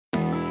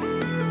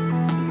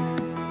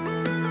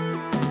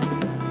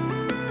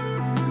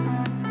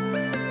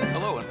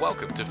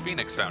Welcome to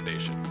Phoenix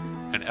Foundation,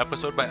 an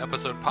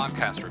episode-by-episode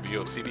podcast review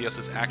of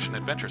CBS's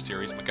action-adventure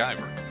series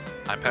MacGyver.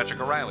 I'm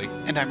Patrick O'Reilly.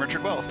 And I'm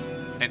Richard Wells.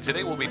 And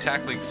today we'll be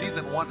tackling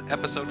Season 1,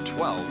 Episode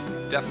 12,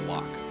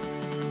 Deathlock.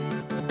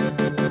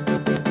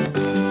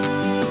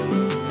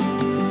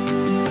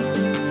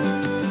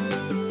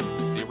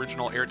 The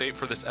original air date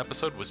for this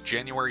episode was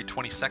January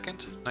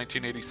 22nd,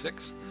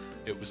 1986.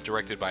 It was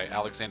directed by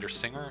Alexander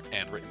Singer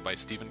and written by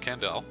Stephen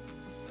Kandel,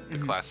 the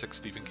classic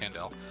Stephen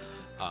Kandel.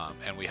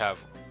 And we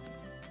have,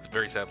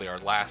 very sadly, our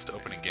last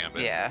opening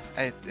gambit. Yeah,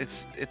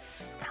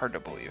 it's hard to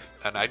believe.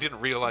 And I didn't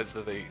realize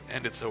that they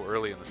ended so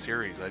early in the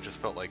series. I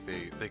just felt like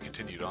they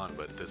continued on,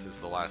 but this is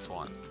the last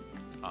one.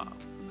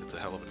 It's a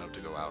hell of a note to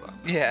go out on.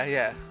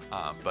 Yeah.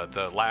 But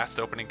the last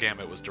opening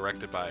gambit was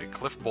directed by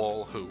Cliff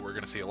Bole, who we're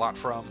going to see a lot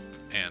from,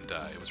 and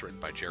it was written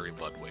by Jerry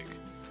Ludwig.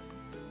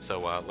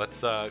 So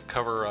let's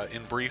cover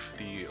in brief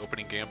the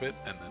opening gambit,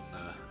 and then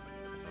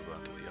move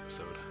on to the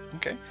episode.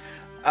 Okay.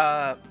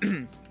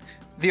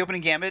 The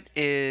opening gambit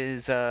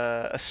is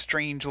a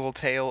strange little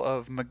tale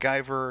of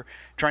MacGyver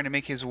trying to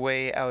make his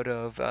way out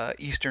of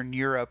Eastern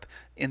Europe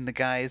in the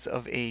guise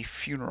of a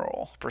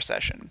funeral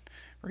procession,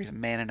 where he's a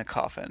man in a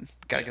coffin.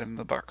 Gotta get him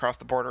across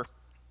the border.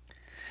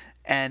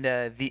 And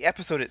the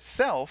episode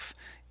itself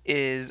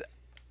is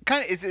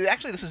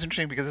actually, this is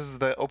interesting because this is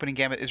the opening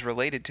gambit is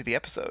related to the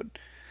episode,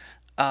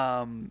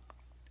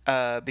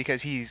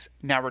 because he's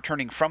now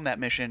returning from that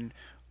mission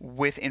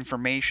with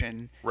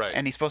information, right?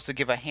 And he's supposed to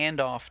give a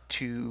handoff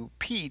to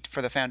Pete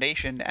for the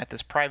Foundation at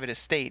this private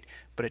estate,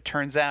 but it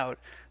turns out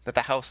that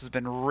the house has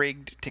been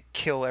rigged to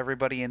kill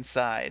everybody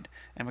inside,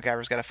 and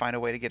MacGyver's got to find a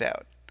way to get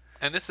out.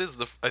 And I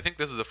think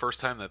this is the first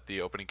time that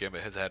the opening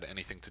gambit has had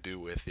anything to do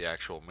with the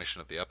actual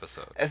mission of the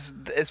episode.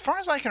 As far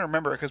as I can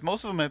remember, because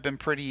most of them have been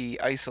pretty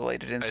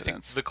isolated incidents. I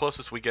think the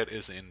closest we get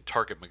is in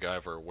Target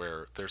MacGyver,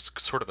 where there's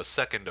sort of a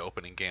second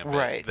opening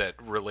gambit that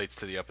relates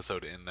to the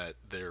episode in that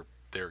they're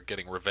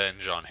getting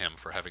revenge on him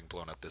for having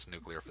blown up this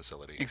nuclear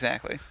facility.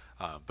 Exactly.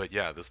 But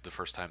yeah, this is the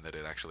first time that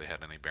it actually had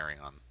any bearing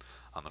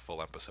on the full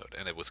episode,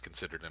 and it was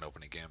considered an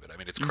opening gambit. I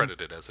mean, it's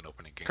credited as an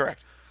opening gambit.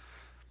 Correct.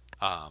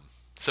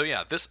 So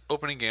yeah, this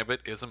opening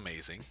gambit is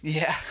amazing.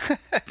 Yeah.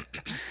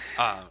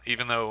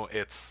 Even though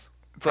it's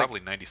probably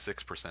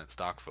 96%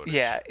 stock footage.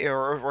 Yeah,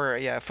 or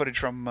footage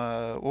from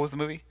what was the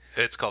movie?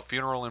 It's called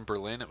Funeral in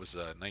Berlin. It was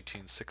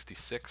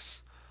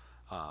 1966.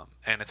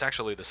 And it's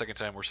actually the second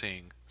time we're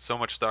seeing so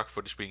much stock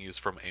footage being used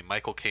from a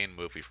Michael Caine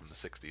movie from the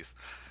 60s,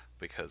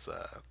 because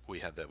we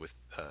had that with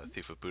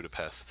Thief of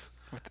Budapest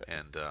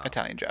and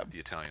Italian Job. The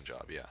Italian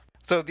Job, yeah.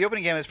 So the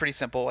opening gambit is pretty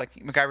simple. Like,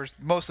 MacGyver's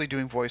mostly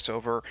doing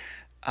voiceover,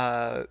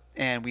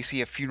 and we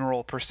see a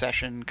funeral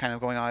procession kind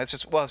of going on. It's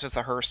just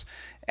a hearse,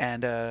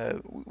 and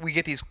we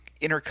get these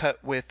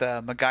intercut with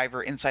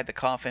MacGyver inside the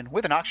coffin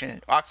with an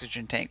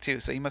oxygen tank too.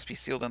 So he must be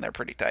sealed in there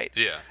pretty tight.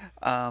 Yeah.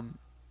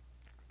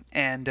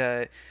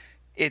 And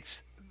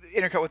it's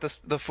intercut with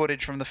the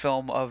footage from the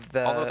film of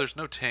the. Although there's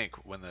no tank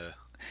when the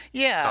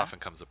coffin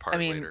comes apart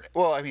later.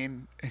 Well, I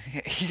mean,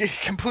 he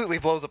completely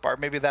blows apart.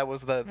 Maybe that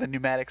was the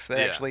pneumatics that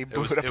actually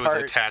blew it apart. It was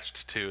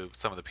attached to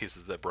some of the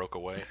pieces that broke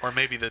away, or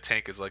maybe the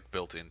tank is like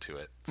built into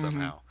it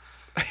somehow.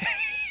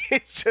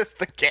 It's just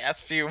the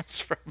gas fumes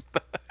from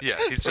the. Yeah,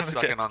 he's just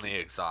sucking on the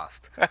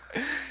exhaust.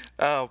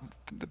 The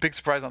big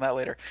surprise on that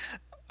later.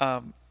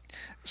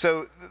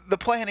 So the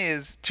plan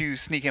is to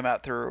sneak him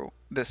out through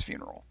this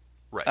funeral.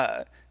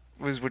 Right.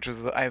 Which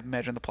was, I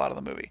imagine, the plot of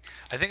the movie.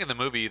 I think in the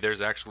movie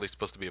there's actually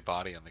supposed to be a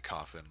body on the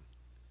coffin.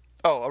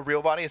 Oh, a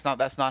real body?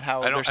 That's not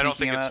how they're sneaking I don't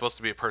think him it's out? supposed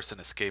to be a person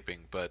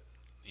escaping, but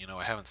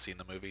I haven't seen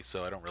the movie,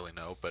 so I don't really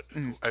know. But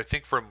I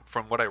think from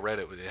what I read,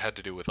 it had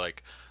to do with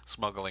like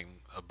smuggling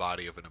a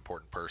body of an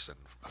important person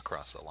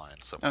across the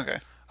line somewhere. Okay.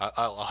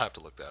 I'll have to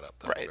look that up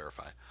to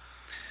verify.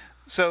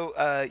 So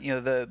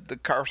the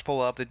cars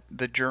pull up.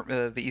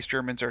 The East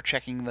Germans are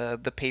checking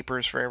the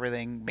papers for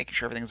everything, making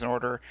sure everything's in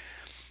order.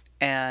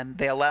 And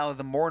they allow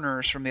the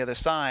mourners from the other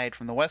side,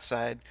 from the west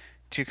side,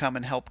 to come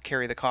and help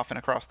carry the coffin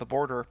across the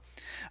border.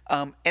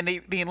 And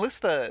they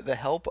enlist the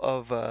help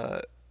of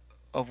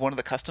one of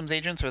the customs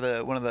agents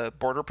or one of the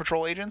border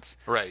patrol agents.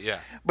 Right.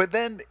 Yeah. But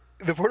then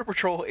the border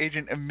patrol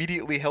agent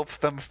immediately helps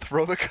them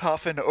throw the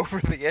coffin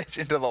over the edge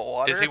into the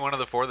water. Is he one of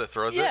the four that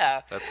throws it?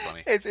 Yeah. That's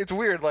funny. It's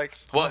weird. Like,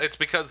 well, it's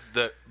because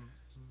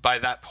by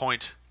that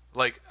point,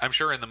 like, I'm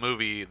sure in the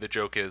movie the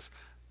joke is,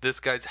 this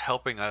guy's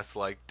helping us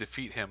like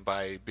defeat him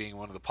by being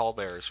one of the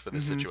pallbearers for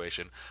this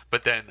situation.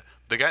 But then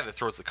the guy that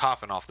throws the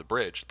coffin off the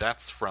bridge,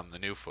 that's from the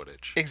new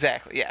footage.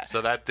 Exactly, yeah.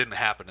 So that didn't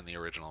happen in the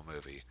original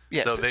movie.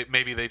 Yeah, so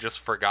maybe they just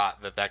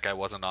forgot that guy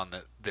wasn't on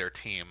their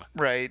team.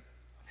 Right.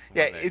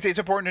 Yeah, it's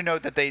important to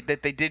note that they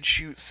did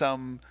shoot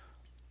some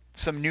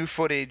new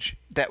footage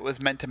that was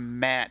meant to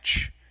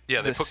match.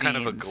 Yeah, they put kind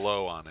of a scenes.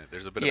 glow on it.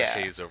 There's a bit of a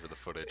haze over the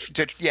footage.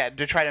 To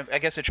try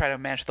to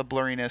match the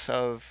blurriness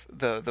of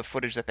the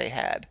footage that they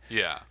had.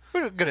 Yeah.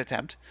 Good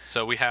attempt.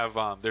 So we have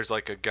there's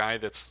like a guy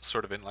that's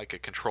sort of in like a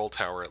control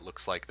tower, it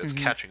looks like, that's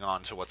catching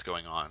on to what's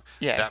going on.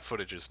 Yeah. That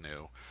footage is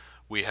new.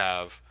 We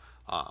have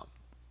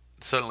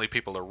suddenly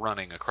people are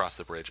running across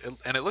the bridge,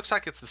 and it looks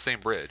like it's the same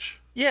bridge.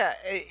 Yeah,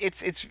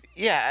 it's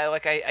yeah.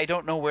 Like I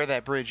don't know where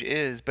that bridge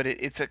is, but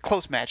it's a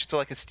close match. It's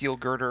like a steel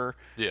girder,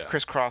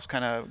 crisscross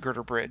kind of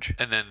girder bridge.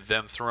 And then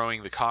them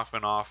throwing the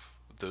coffin off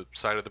the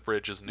side of the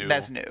bridge is new.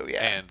 That's new,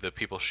 yeah. And the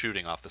people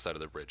shooting off the side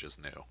of the bridge is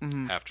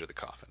new after the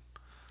coffin.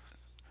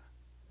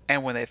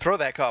 And when they throw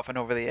that coffin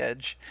over the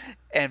edge,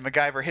 and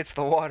MacGyver hits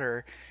the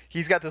water,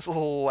 he's got this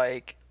little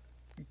like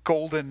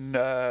golden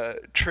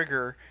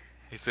trigger.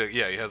 He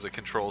has a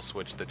control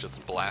switch that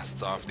just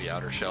blasts off the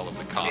outer shell of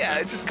the coffin. Yeah,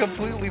 it just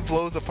completely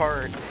blows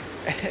apart,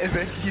 and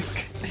then he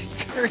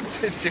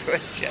turns into a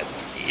jet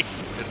ski.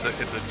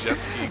 It's a jet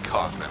ski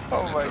coffin.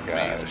 Oh my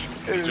gosh!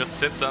 It he just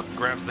sits up,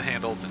 grabs the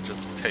handles, and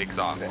just takes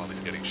off while he's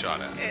getting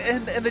shot at.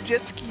 And the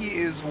jet ski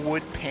is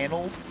wood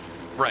paneled.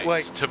 Right,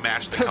 like, to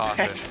match the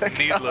coffin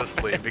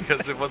needlessly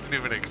because it wasn't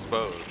even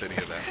exposed, any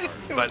of that part.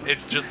 But it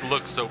just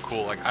looks so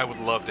cool. Like, I would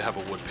love to have a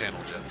wood panel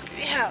jet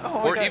ski.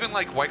 Yeah, or even,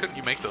 like, why couldn't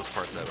you make those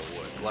parts out of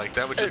wood? Like,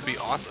 that would just be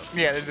awesome.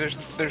 Yeah,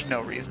 there's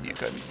no reason you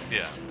couldn't.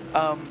 Yeah.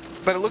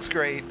 But it looks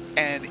great,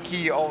 and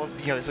he always,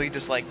 so he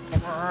just, like,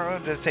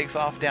 just takes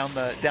off down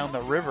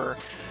the river.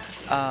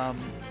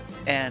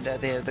 And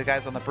the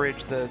guys on the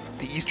bridge, the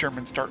East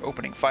Germans start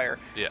opening fire.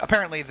 Yeah.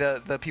 Apparently,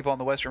 the people on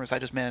the West German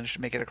side just managed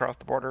to make it across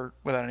the border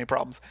without any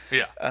problems.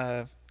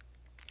 Yeah.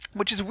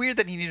 Which is weird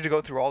that he needed to go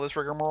through all this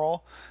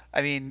rigmarole.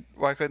 I mean,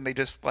 why couldn't they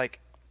just drive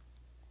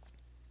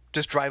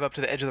up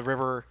to the edge of the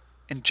river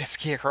and jet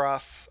ski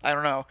across? I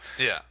don't know.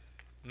 Yeah.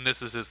 And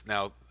this is his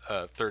now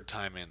third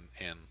time in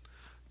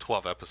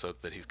 12 episodes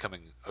that he's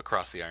coming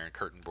across the Iron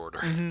Curtain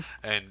border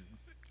and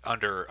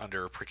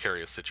under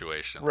precarious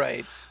situations.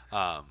 Right.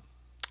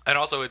 And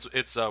also,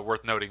 it's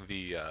worth noting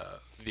the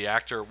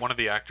actor, one of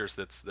the actors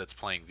that's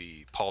playing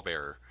the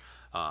pallbearer.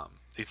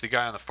 He's the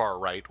guy on the far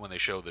right when they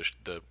show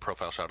the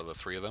profile shot of the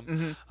three of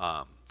them.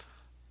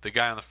 The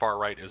guy on the far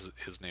right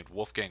is named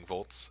Wolfgang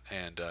Volz,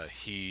 and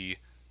he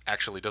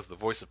actually does the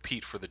voice of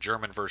Pete for the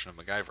German version of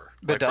MacGyver.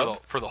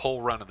 For the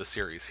whole run of the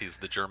series, he's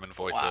the German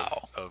voice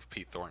of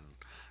Pete Thornton.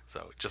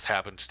 So it just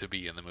happened to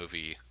be in the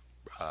movie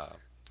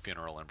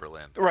Funeral in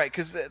Berlin. Right,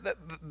 because the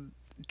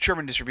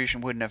German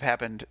distribution wouldn't have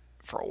happened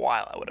for a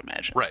while, I would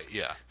imagine. Right,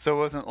 yeah. So it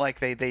wasn't like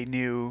they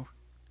knew,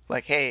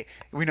 like, hey,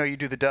 we know you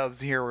do the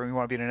dubs here when we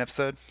want to be in an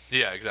episode.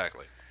 Yeah,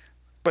 exactly.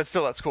 But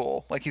still, that's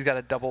cool. Like, he's got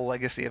a double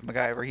legacy of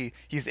MacGyver.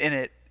 He's in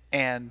it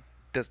and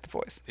does the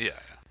voice. Yeah.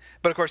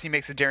 But, of course, he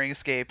makes a daring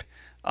escape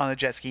on the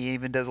jet ski. He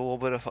even does a little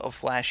bit of a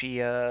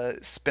flashy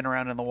spin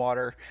around in the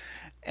water.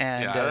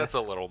 And, yeah, that's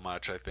a little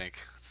much, I think.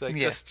 It's like,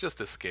 just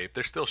escape.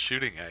 They're still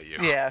shooting at you.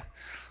 Yeah.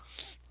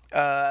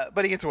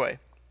 But he gets away.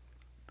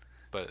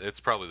 But it's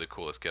probably the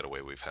coolest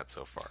getaway we've had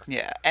so far.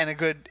 Yeah, and a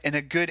good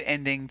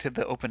ending to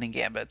the opening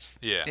gambits.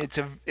 Yeah.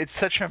 It's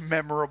such a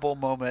memorable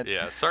moment.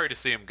 Yeah, sorry to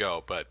see him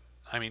go, but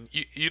I mean,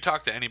 you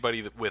talk to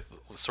anybody with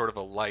sort of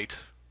a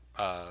light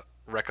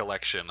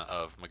recollection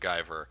of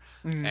MacGyver,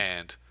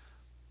 and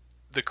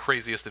the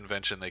craziest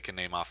invention they can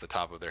name off the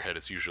top of their head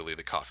is usually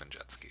the coffin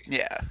jet ski.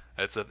 Yeah,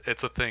 it's a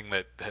thing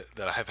that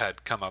I have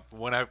had come up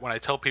when I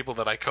tell people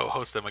that I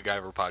co-host a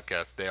MacGyver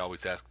podcast. They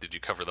always ask, "Did you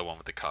cover the one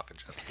with the coffin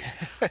jet ski?"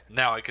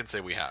 Now I can say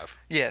we have.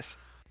 Yes.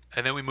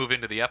 And then we move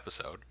into the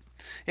episode.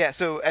 Yeah.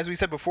 So as we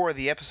said before,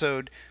 the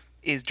episode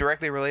is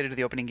directly related to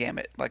the opening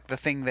gambit, like the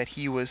thing that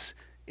he was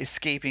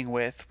escaping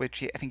with,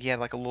 which I think he had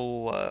like a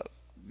little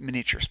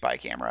miniature spy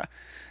camera.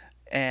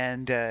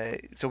 And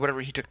so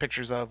whatever he took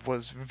pictures of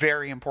was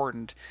very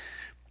important.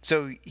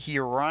 So he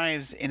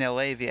arrives in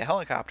L.A. via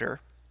helicopter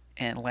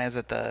and lands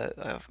at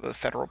the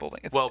federal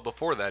building. Well,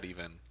 before that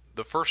even,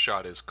 the first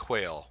shot is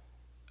Quail.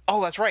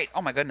 Oh, that's right.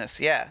 Oh, my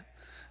goodness. Yeah.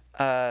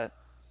 The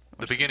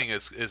beginning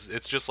is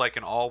it's just like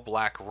an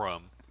all-black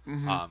room,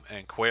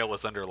 and Quail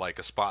is under like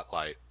a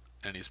spotlight,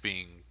 and he's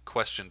being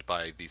questioned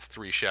by these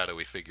three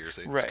shadowy figures.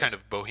 It's kind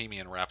of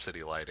Bohemian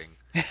Rhapsody lighting.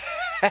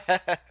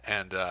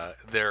 And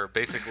they're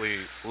basically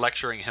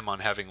lecturing him on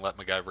having let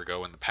MacGyver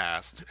go in the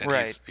past, and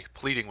he's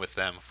pleading with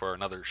them for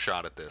another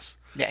shot at this.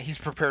 Yeah, he's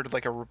prepared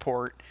like a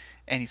report,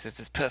 and he says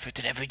it's perfect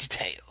in every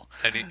detail.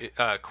 And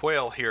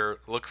Quail here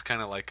looks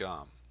kind of like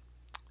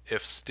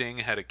if Sting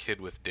had a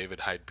kid with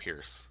David Hyde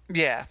Pierce.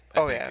 Yeah.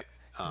 Yeah.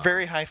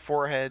 Very high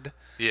forehead.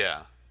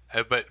 Yeah.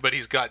 But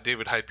he's got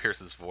David Hyde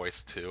Pierce's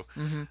voice too,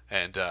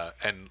 and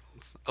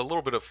a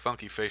little bit of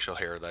funky facial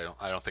hair that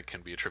I don't think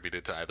can be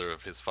attributed to either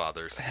of his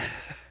fathers,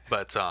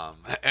 but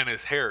and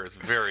his hair is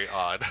very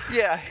odd.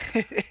 Yeah,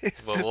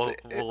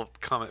 we'll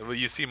comment. Well,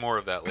 you see more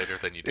of that later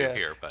than you do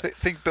here. But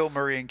think Bill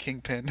Murray and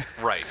Kingpin.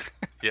 Right.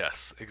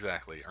 Yes.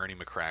 Exactly. Ernie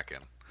McCracken.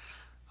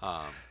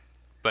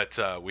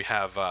 But we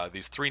have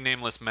these three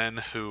nameless men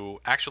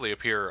who actually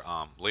appear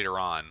later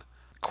on.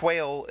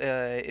 Quail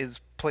is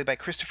played by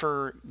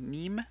Christopher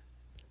Neame.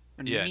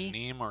 Yeah,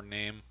 Neame or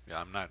Name.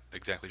 Yeah, I'm not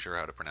exactly sure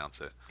how to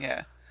pronounce it.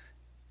 Yeah.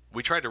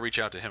 We tried to reach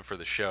out to him for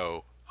the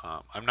show.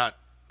 I'm not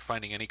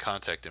finding any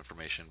contact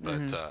information,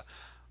 but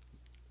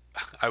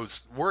I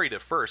was worried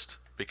at first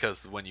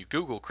because when you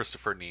Google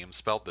Christopher Neame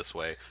spelled this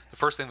way, the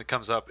first thing that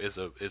comes up is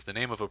the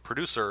name of a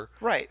producer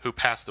who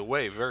passed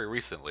away very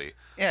recently.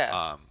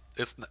 Yeah.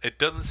 it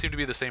doesn't seem to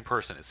be the same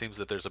person. It seems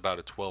that there's about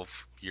a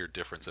 12-year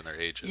difference in their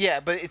ages. Yeah,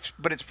 but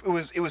it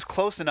was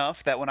close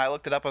enough that when I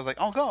looked it up, I was like,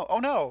 oh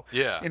no.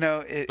 Yeah.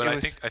 But I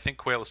think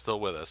Quayle is still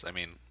with us. I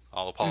mean,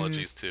 all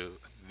apologies to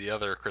the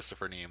other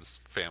Christopher Neame's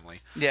family.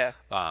 Yeah.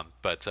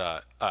 But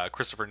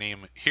Christopher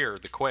Neame here,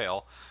 the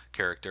Quayle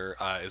character,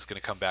 is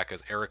going to come back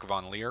as Eric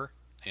Von Leer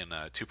in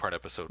a 2-part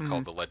episode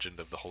called The Legend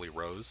of the Holy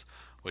Rose,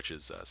 which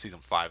is season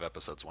 5,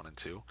 episodes 1 and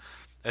 2.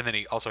 And then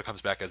he also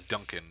comes back as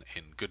Duncan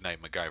in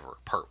Goodnight MacGyver,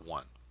 part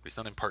 1. He's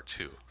not in part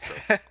 2,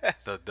 so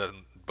that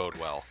doesn't bode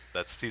well.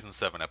 That's season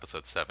 7,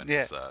 episode 7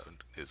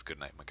 is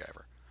Goodnight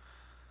MacGyver.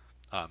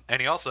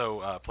 And he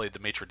also played the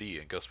maitre d'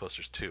 in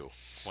Ghostbusters 2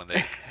 when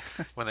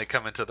they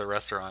come into the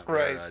restaurant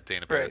where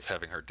Dana Barrett's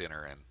having her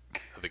dinner and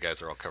the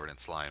guys are all covered in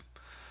slime.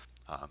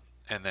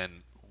 And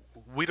then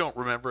we don't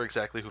remember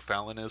exactly who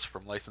Fallon is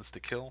from License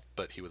to Kill,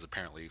 but he was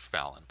apparently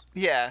Fallon.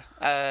 Yeah.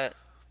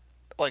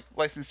 Like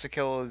License to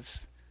Kill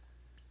is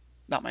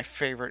not my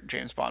favorite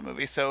James Bond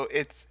movie, so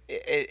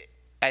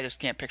I just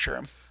can't picture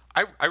him.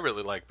 I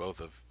really like both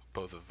of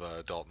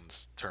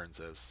Dalton's turns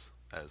as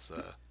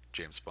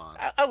James Bond.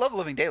 I love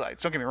Living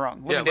Daylights. Don't get me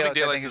wrong. Living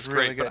Daylights is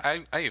great, really good.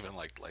 But I even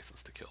liked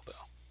License to Kill though.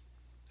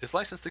 Is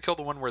License to Kill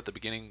the one where at the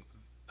beginning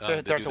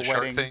they do the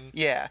shark thing?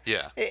 Yeah.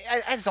 Yeah.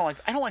 I just don't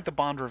like the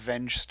Bond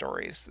revenge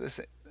stories.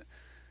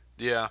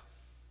 Yeah.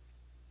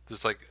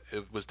 Just like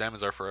was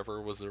Diamonds Are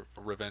Forever was a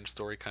revenge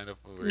story kind of.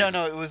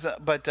 No, it was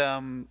but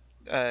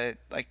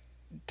like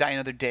Die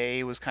Another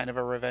Day was kind of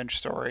a revenge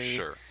story.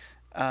 Sure.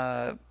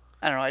 I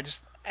don't know.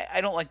 I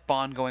don't like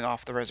Bond going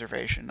off the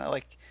reservation. I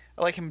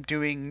like him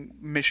doing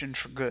missions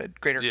for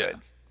greater good.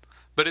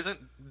 But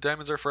isn't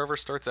Diamonds Are Forever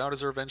starts out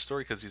as a revenge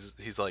story because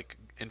he's like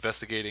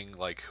investigating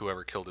like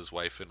whoever killed his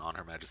wife on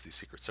Her Majesty's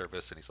Secret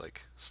Service and he's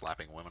like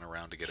slapping women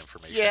around to get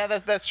information. Yeah,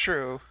 that's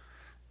true.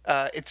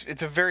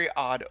 It's a very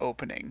odd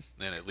opening.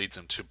 And it leads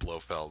him to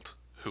Blofeld,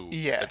 who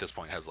at this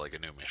point has like a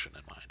new mission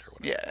in mind or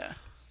whatever.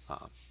 Yeah.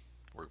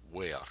 We're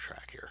way off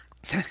track here.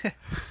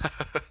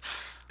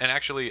 And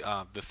actually,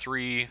 the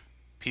 3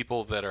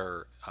 people that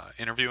are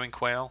interviewing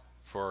Quayle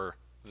for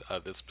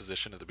this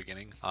position at the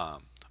beginning,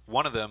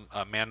 one of them,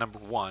 man number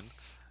 1,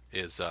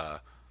 is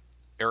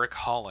Eric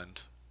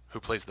Holland, who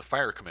plays the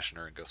fire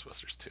commissioner in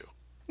Ghostbusters 2.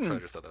 So I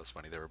just thought that was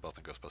funny. They were both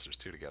in Ghostbusters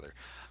 2 together.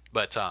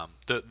 But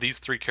these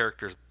 3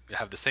 characters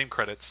have the same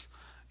credits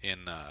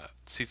in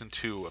season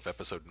 2 of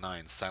episode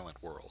 9,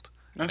 Silent World.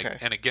 Okay.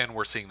 And again,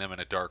 we're seeing them in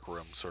a dark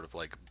room, sort of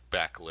like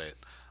backlit,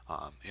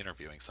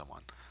 interviewing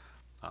someone.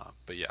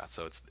 But yeah,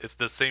 so it's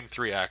the same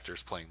 3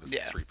 actors playing the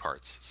 3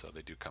 parts, so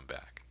they do come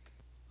back.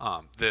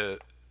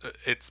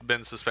 It's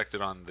been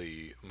suspected on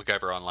the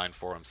MacGyver Online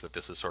forums that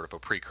this is sort of a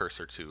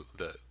precursor to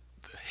the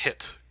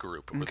HIT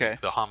group,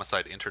 the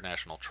Homicide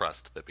International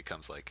Trust, that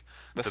becomes like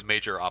the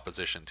major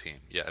opposition team.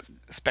 Yeah, it's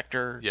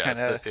Spectre.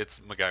 Yeah, it's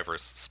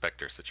MacGyver's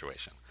Spectre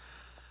situation.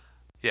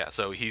 Yeah,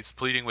 so he's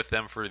pleading with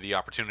them for the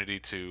opportunity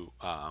to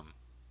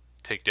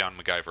take down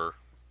MacGyver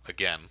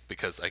again,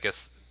 because I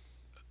guess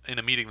in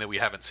a meeting that we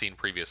haven't seen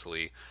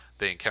previously,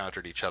 they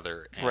encountered each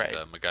other, and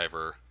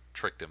MacGyver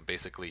tricked him.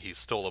 Basically, he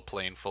stole a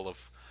plane full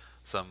of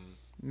some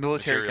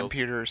military materials.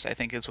 Computers, I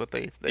think is what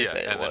they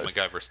say and it then was.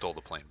 MacGyver stole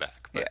the plane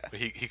back. But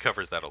he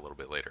covers that a little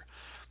bit later.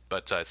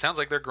 But it sounds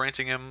like they're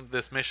granting him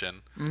this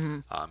mission,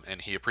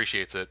 and he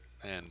appreciates it,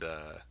 and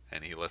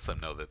he lets them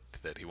know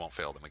that he won't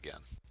fail them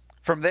again.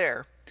 From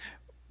there,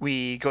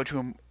 we go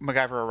to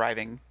MacGyver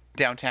arriving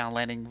downtown,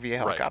 landing via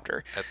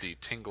helicopter at the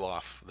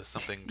Tingloff, the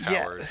something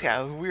towers. Yeah,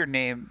 it was a weird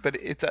name, but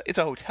it's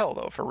a hotel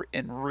though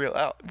in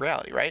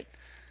reality, right?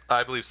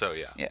 I believe so.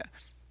 Yeah. Yeah.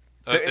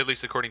 At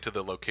least according to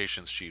the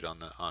locations sheet on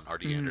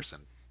R.D.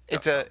 Anderson.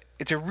 It's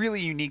a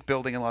really unique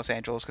building in Los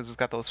Angeles because it's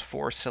got those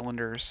 4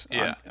 cylinders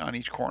on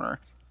each corner.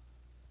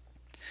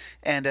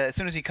 And as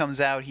soon as he comes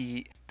out,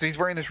 he's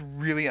wearing this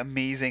really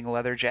amazing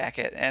leather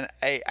jacket, and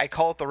I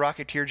call it the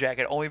Rocketeer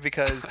jacket only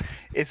because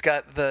it's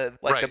got the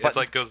the buttons. It's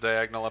like goes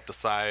diagonal up the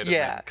side and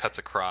then cuts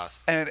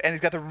across. And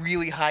he's got the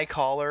really high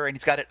collar, and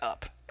he's got it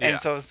up.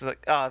 And so it's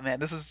like, oh man,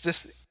 this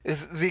is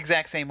the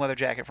exact same leather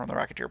jacket from the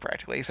Rocketeer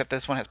practically, except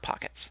this one has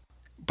pockets.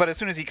 But as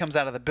soon as he comes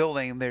out of the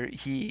building,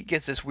 he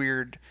gets this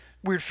weird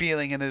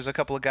feeling, and there's a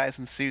couple of guys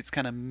in suits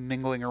kind of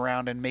mingling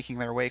around and making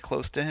their way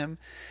close to him.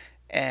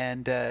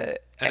 And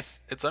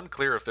it's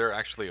unclear if they're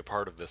actually a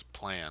part of this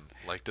plan.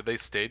 Like, did they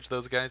stage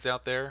those guys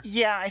out there?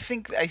 Yeah, I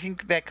think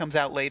that comes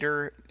out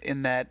later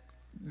in that,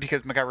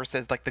 because MacGyver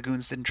says like the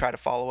goons didn't try to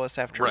follow us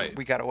after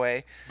we got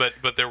away.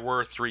 But there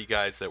were 3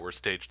 guys that were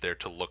staged there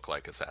to look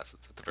like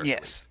assassins at the very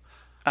least.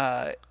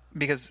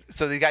 Because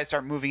the guys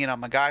start moving in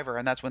on MacGyver,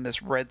 and that's when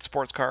this red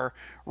sports car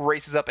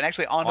races up and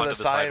actually onto the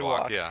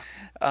sidewalk. Yeah.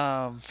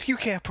 You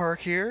can't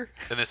park here.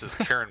 And this is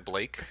Karen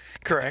Blake.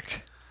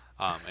 Correct.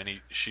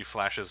 And she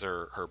flashes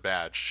her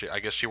badge. I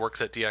guess she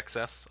works at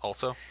DXS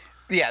also.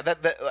 Yeah,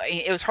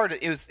 it was hard.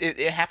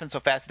 It happened so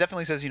fast. It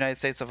definitely says United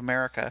States of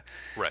America.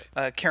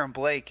 Right. Karen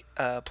Blake,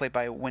 played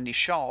by Wendy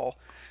Shaw,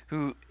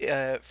 who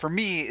for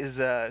me is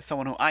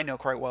someone who I know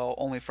quite well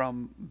only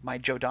from my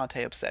Joe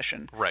Dante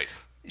obsession. Right.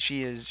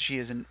 she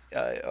is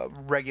a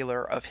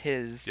regular of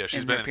his. Yeah,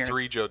 she's been in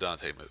 3 Joe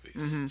Dante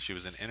movies. Mm-hmm. She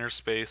was in Inner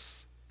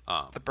Space,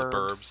 The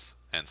Burbs.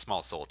 and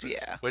Small Soldiers.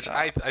 Yeah. Which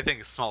I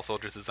think Small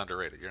Soldiers is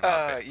underrated. You're not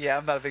a fan. Yeah,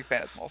 I'm not a big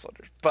fan of Small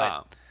Soldiers,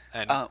 but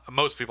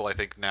Most people, I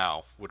think,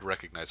 now would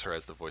recognize her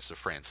as the voice of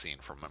Francine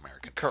from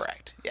American Dad.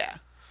 correct. Yeah,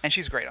 and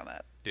she's great on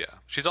that. Yeah.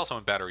 She's also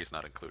in Batteries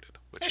Not Included.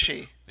 Which Is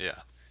she? Yeah.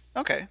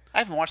 Okay, I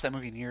haven't watched that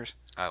movie in years.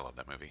 I love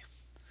that movie.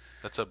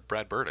 That's a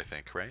Brad Bird, I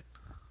think, right?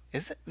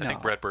 Is it? No. I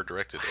think Brad Bird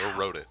directed or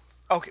wrote it.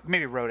 Okay,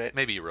 maybe wrote it.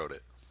 Maybe he wrote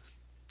it.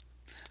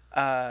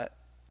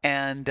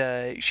 And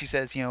she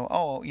says,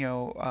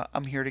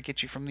 I'm here to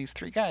get you from these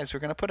 3 guys who are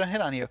going to put a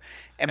hit on you.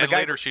 And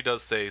later she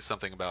does say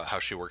something about how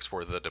she works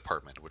for the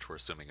department, which we're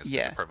assuming is the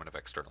Department of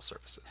External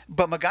Services.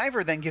 But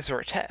MacGyver then gives her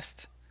a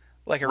test,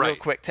 like a real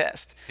quick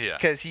test. Yeah.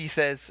 Because he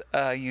says,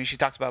 she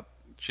talks about.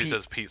 She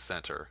says Pete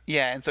sent her.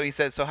 Yeah, and so he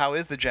says, so how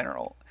is the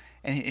general?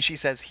 And she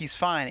says, he's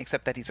fine,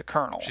 except that he's a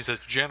colonel. She says,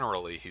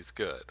 generally, he's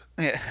good.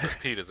 Yeah. But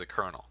Pete is a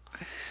colonel.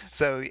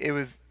 So it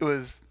was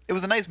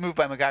a nice move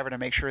by MacGyver to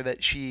make sure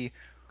that she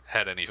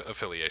had any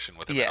affiliation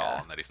with him at all,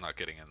 and that he's not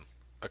getting in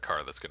a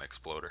car that's going to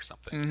explode or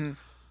something. Mm-hmm.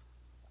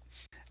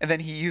 And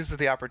then he uses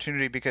the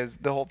opportunity because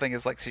the whole thing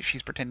is like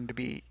she's pretending to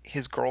be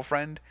his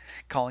girlfriend,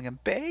 calling him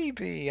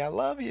baby, I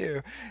love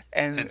you.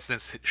 And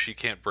since she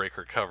can't break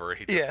her cover,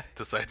 he just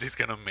decides he's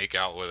going to make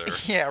out with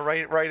her. Yeah,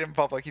 right in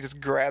public. He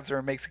just grabs her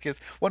and makes a kiss.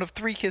 One of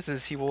 3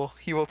 kisses he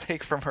will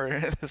take from her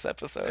in this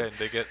episode. And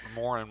they get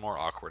more and more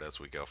awkward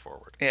as we go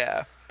forward.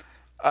 Yeah.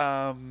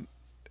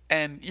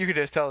 And you could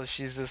just tell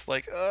she's just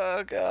like,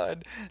 oh,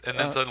 God. And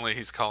then suddenly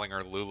he's calling her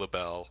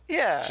Lulabelle.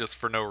 Yeah. Just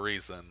for no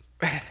reason.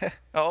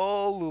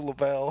 Oh,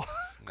 Lulabelle.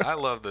 I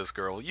love this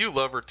girl. You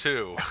love her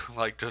too.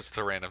 Like just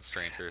to random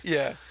strangers.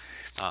 Yeah.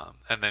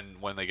 And then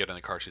when they get in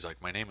the car, she's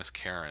like, my name is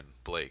Karen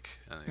Blake.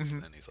 And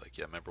he's like,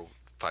 yeah, remember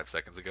 5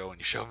 seconds ago when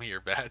you showed me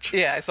your badge?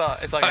 Yeah, I saw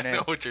your name. I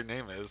know what your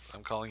name is.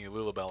 I'm calling you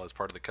Lulabelle as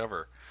part of the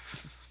cover.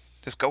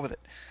 Just go with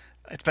it.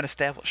 It's been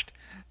established.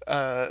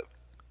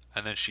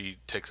 And then she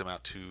takes him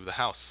out to the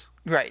house.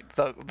 Right,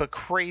 the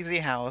crazy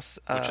house.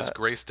 Which is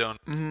Greystone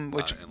in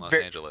Los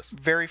Angeles.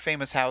 Very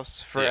famous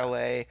house for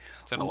L.A.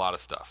 It's in a lot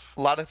of stuff.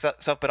 A lot of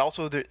stuff, but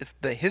also it's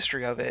the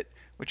history of it,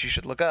 which you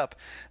should look up.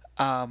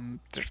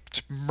 There's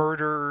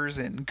murders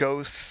and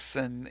ghosts,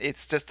 and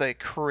it's just a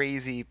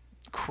crazy,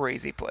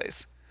 crazy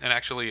place. And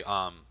actually,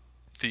 the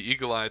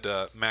eagle-eyed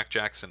Mac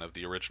Jackson of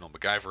the original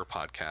MacGyver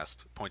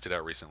podcast pointed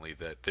out recently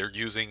that they're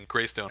using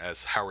Greystone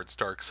as Howard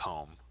Stark's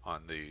home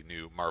on the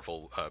new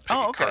Marvel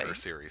Peggy Carter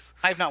series.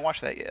 I have not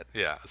watched that yet.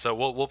 Yeah, so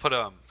we'll put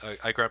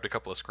I grabbed a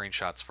couple of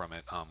screenshots from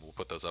it. We'll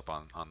put those up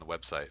on the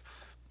website.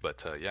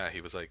 But he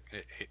was like,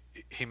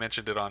 he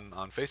mentioned it on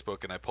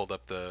Facebook, and I pulled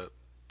up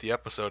the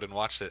episode and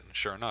watched it, and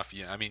sure enough,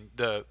 I mean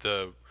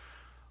the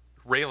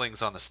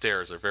railings on the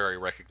stairs are very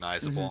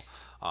recognizable.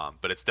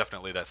 But it's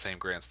definitely that same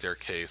grand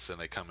staircase, and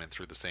they come in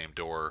through the same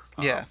door.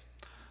 Yeah.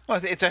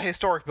 Well, it's a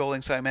historic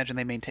building, so I imagine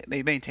they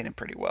maintain it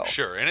pretty well.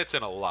 Sure, and it's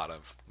in a lot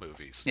of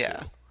movies, too.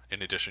 Yeah.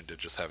 In addition to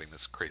just having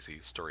this crazy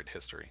storied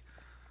history.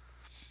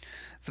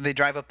 So they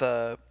drive up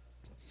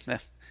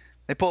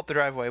they pull up the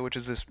driveway, which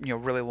is this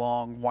really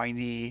long,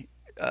 windy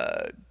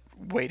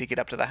way to get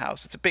up to the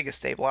house. It's a big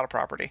estate, a lot of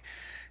property,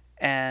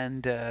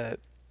 and as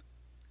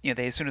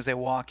soon as they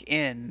walk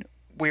in,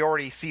 we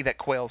already see that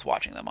Quayle's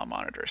watching them on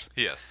monitors.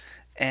 Yes.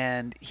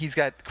 And he's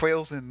got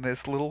Quayle's in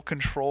this little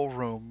control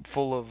room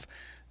full of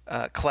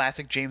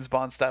classic James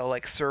Bond style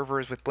like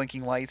servers with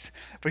blinking lights,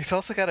 but he's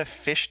also got a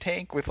fish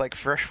tank with like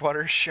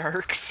freshwater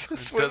sharks.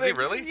 Does he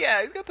really?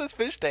 Yeah, he's got this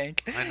fish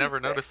tank. I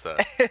never noticed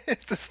that.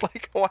 It's just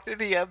like, why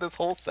did he have this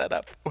whole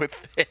setup with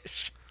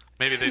fish?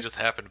 Maybe they just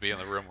happened to be in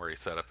the room where he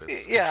set up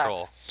his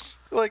control.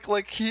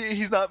 Like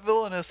he's not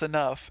villainous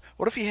enough.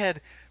 What if he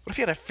had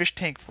a fish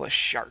tank full of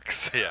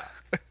sharks? Yeah.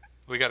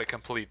 We got to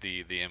complete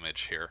the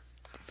image here.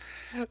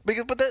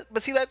 But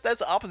see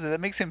that's opposite.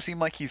 That makes him seem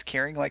like he's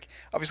caring. Like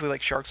obviously,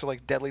 like sharks are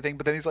like deadly thing,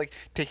 but then he's like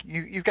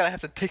he's got to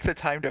have to take the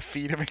time to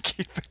feed him and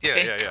keep the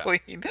tank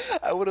clean.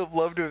 I would have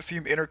loved to have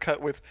seen the intercut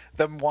with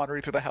them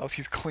wandering through the house.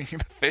 He's cleaning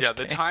the fish. Yeah,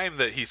 the time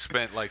that he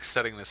spent like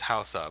setting this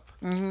house up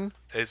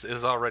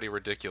is already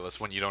ridiculous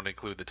when you don't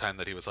include the time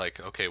that he was like,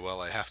 okay,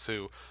 well I have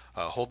to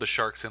hold the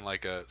sharks in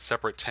like a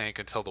separate tank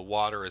until the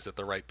water is at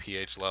the right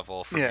pH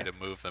level for me to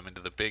move them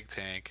into the big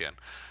tank. And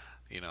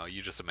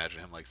you just imagine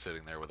him like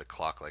sitting there with a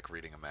clock, like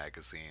reading a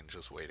magazine,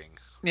 just waiting.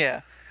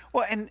 Yeah.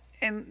 Well, and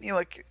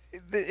like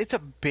it's a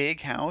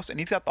big house, and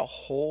he's got the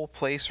whole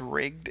place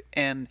rigged.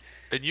 And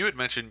you had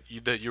mentioned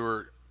that you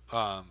were.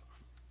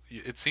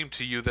 It seemed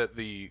to you that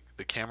the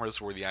cameras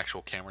were the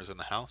actual cameras in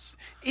the house.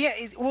 Yeah.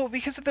 Well,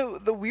 because of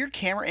the weird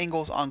camera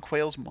angles on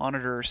Quayle's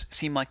monitors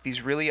seem like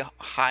these really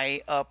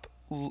high up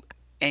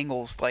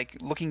angles, like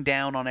looking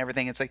down on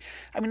everything. It's like,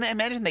 I mean, I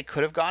imagine they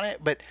could have got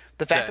it, but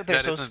the fact that they're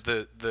isn't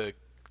the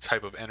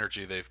type of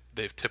energy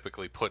they've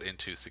typically put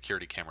into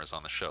security cameras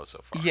on the show so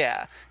far.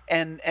 Yeah,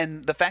 and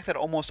the fact that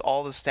almost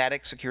all the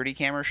static security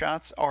camera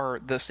shots are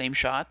the same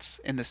shots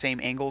in the same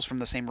angles from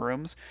the same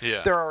rooms.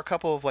 Yeah. There are a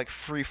couple of like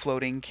free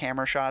floating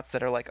camera shots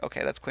that are like,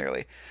 okay, that's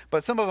clearly,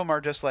 but some of them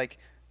are just like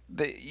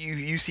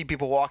you see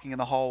people walking in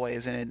the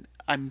hallways, and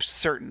I'm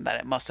certain that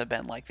it must have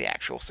been like the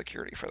actual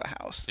security for the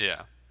house.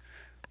 Yeah.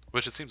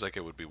 Which it seems like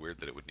it would be weird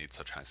that it would need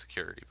such high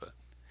security, but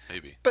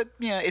maybe. But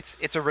yeah, it's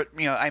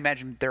I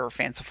imagine there are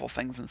fanciful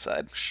things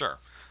inside. Sure.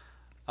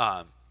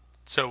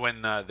 So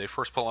when they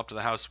first pull up to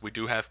the house, we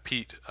do have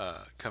Pete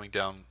coming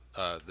down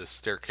the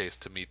staircase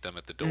to meet them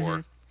at the door.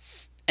 Mm-hmm.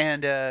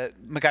 And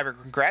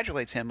MacGyver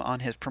congratulates him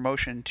on his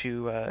promotion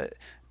to, I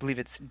believe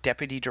it's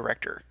deputy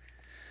director.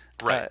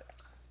 Right.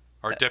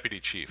 Or deputy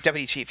chief.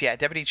 Deputy chief, yeah,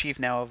 deputy chief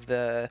now of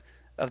the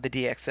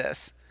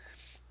DXS.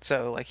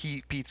 So like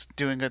Pete's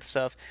doing good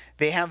stuff.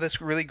 They have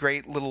this really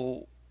great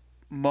little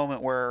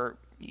moment where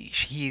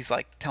he's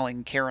like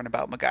telling Karen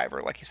about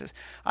MacGyver. Like he says,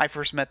 I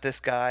first met this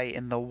guy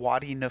in the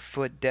Wadi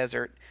Nafud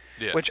desert,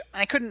 which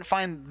I couldn't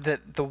find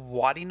the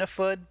Wadi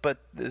Nafud, but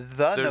the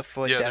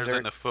Nafud desert. Yeah, there's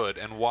a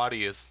Nafud, and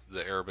Wadi is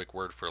the Arabic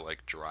word for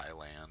like dry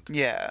land.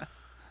 Yeah.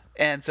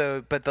 And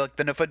so, but the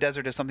Nafud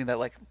desert is something that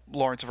like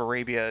Lawrence of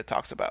Arabia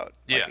talks about.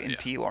 Like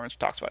N.T. Lawrence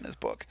talks about in his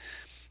book.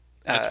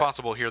 And it's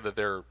possible here that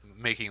they're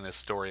making this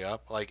story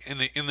up. Like in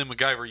the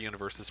MacGyver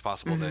universe, it's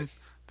possible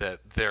that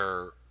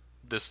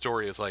this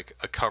story is like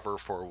a cover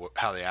for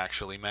how they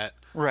actually met.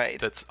 Right.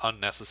 That's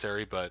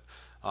unnecessary, but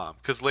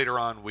because later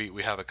on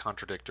we have a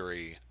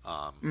contradictory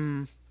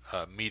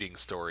meeting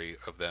story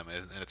of them,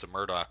 and it's a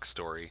Murdoch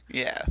story.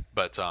 Yeah.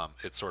 But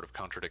it sort of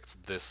contradicts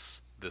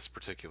this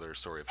particular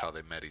story of how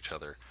they met each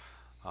other.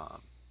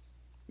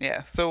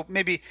 Yeah. So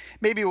maybe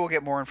we'll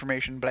get more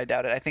information, but I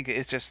doubt it. I think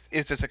it's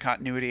just a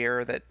continuity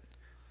error that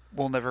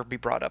will never be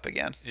brought up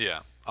again. Yeah.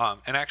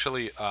 And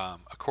actually,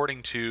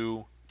 according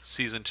to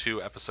season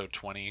 2, episode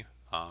 20,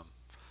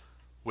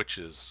 which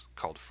is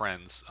called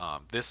Friends,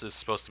 this is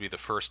supposed to be the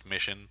first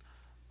mission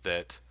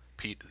that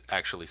Pete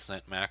actually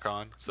sent Mac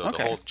on. So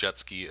the whole jet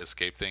ski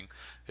escape thing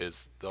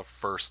is the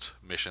first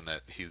mission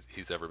that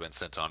he's ever been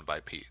sent on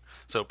by Pete.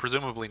 So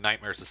presumably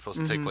Nightmares is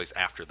supposed to take place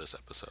after this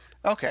episode.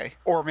 Okay.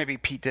 Or maybe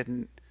Pete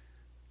didn't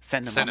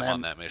send him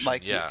on that mission.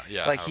 Like,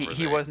 like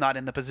he was not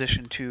in the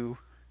position to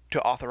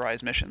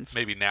authorize missions.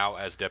 Maybe now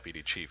as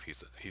deputy chief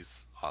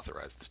he's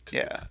authorized to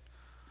do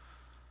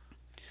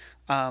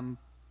that.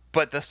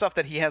 But the stuff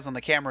that he has on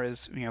the camera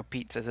is,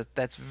 Pete says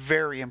that's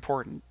very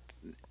important.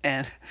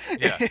 And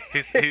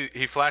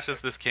he flashes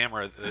this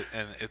camera,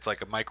 and it's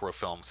like a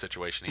microfilm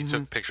situation. He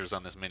took pictures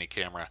on this mini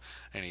camera,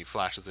 and he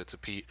flashes it to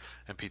Pete,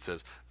 and Pete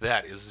says,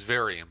 "That is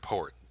very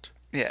important.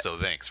 Yeah. So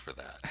thanks for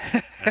that."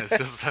 And it's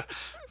just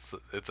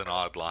it's an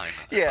odd line,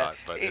 I thought,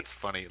 but it's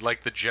funny,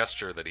 like the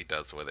gesture that he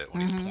does with it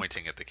when he's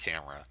pointing at the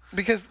camera.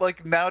 Because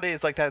like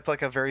nowadays, like that's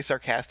like a very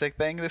sarcastic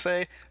thing to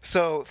say.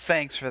 So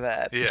thanks for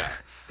that. Yeah.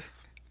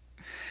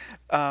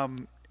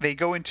 They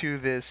go into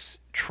this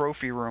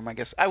trophy room. I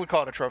guess I would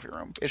call it a trophy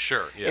room.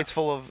 It's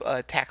full of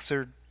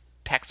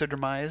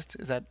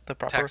taxidermized. Is that the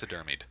proper?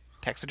 Taxidermied.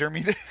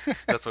 Taxidermied?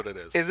 That's what it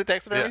is. Is it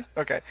taxidermied?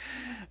 Yeah. Okay.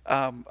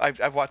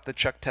 I've watched the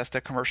Chuck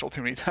Testa commercial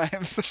too many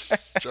times.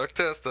 Chuck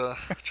Testa.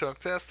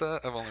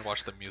 I've only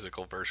watched the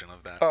musical version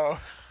of that.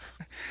 Oh.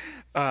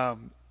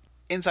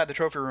 Inside the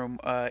trophy room,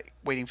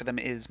 waiting for them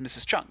is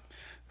Mrs. Chung,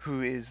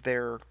 who is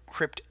their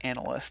crypt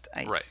analyst.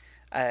 Right.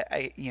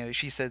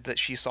 She said that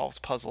she solves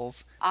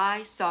puzzles.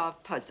 I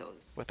solve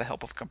puzzles with the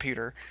help of a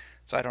computer,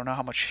 so I don't know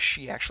how much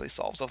she actually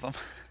solves of them.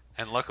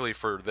 And luckily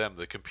for them,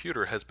 the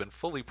computer has been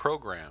fully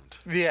programmed.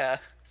 Yeah.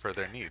 For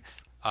their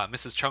needs.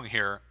 Mrs. Chung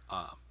here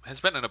has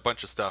been in a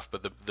bunch of stuff,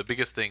 but the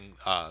biggest thing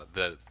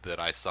that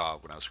I saw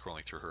when I was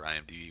scrolling through her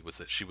IMDb was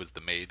that she was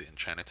the maid in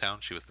Chinatown.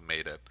 She was the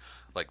maid at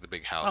like the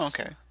big house. Oh,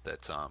 okay.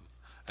 That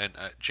and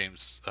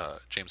James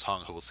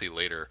Hong, who we'll see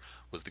later,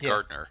 was the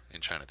gardener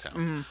in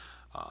Chinatown.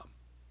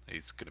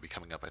 He's going to be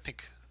coming up, I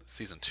think,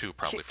 season 2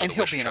 probably for the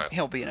Wish Child.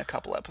 He'll be in a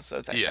couple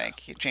episodes, I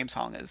think. James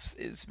Hong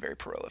is very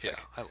prolific. Yeah,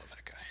 I love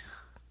that guy.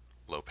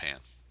 Lo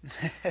Pan.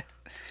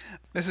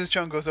 Mrs.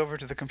 Chung goes over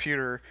to the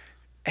computer,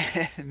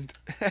 and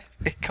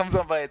it comes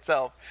on by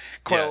itself.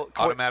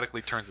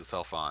 Automatically turns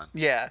itself on.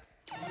 Yeah.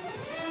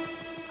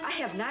 I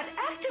have not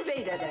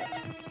activated it.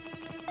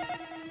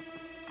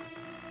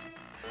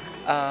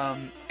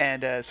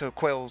 So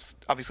Quayle's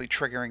obviously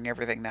triggering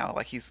everything now.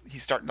 Like he's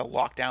starting to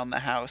lock down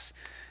the house.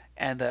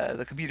 And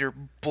the computer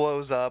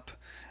blows up.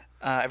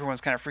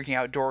 Everyone's kind of freaking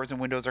out. Doors and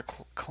windows are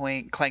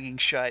clanging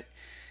shut.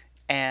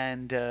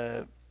 And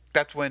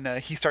that's when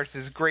he starts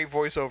his great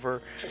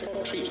voiceover.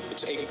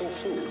 It's April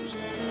Fool's.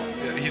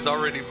 Yeah, he's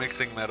already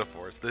mixing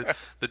metaphors. The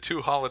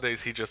 2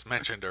 holidays he just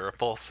mentioned are a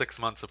full 6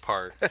 months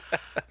apart.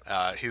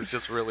 He's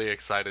just really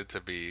excited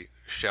to be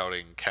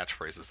shouting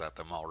catchphrases at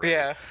them already.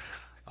 Yeah.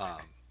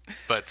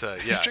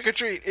 Yeah. Trick or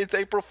treat. It's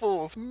April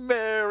Fool's.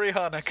 Merry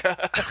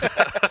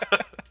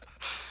Hanukkah.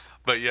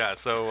 But yeah,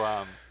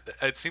 so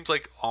it seems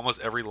like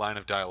almost every line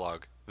of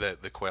dialogue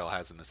that the Quail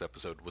has in this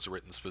episode was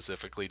written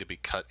specifically to be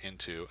cut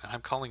into, and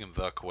I'm calling him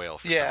the Quail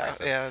for some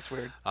reason. Yeah, that's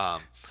weird.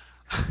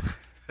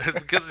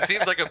 Because it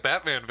seems like a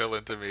Batman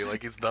villain to me,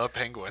 like he's the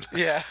Penguin.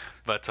 Yeah.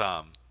 But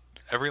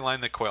every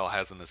line that Quail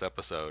has in this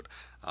episode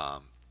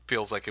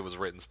feels like it was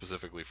written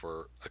specifically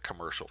for a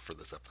commercial for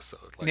this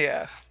episode. Like,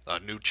 Yeah. A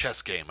new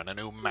chess game and a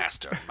new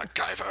master,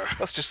 MacGyver.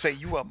 Let's just say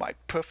you are my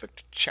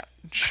perfect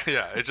challenge.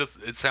 Yeah, it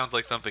sounds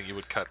like something you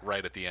would cut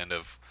right at the end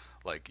of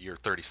like your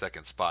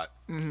 30-second spot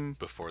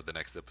before the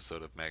next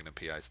episode of Magnum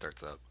PI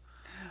starts up.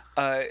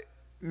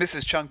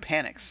 Mrs. Chung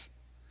panics.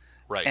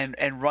 Right.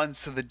 And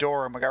runs to the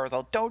door, and MacGyver's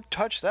all, "Don't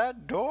touch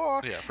that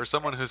door." Yeah, for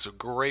someone who's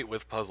great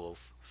with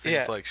puzzles, seems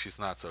Yeah. like she's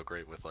not so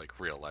great with like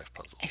real life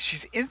puzzles.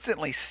 She's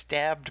instantly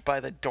stabbed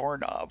by the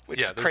doorknob, which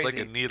is there's crazy.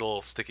 like a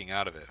needle sticking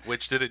out of it.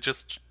 Which do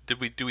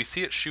we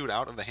see it shoot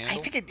out of the handle? I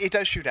think it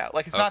does shoot out.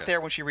 Like it's not Okay. there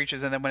when she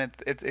reaches, and then when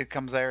it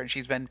comes there, and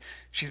she's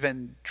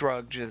been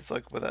drugged. It's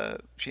like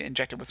she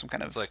injected with some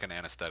kind of. It's like an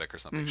anesthetic or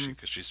something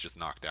because she's just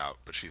knocked out,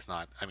 but she's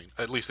not. I mean,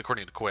 at least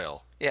according to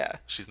Quail, yeah.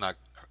 she's not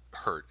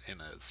hurt in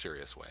a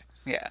serious way.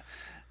 Yeah.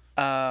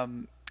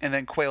 And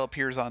then Quail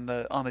appears on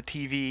the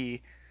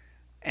TV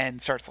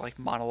and starts like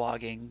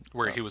monologuing.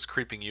 Where he was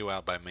creeping you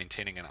out by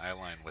maintaining an eye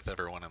line with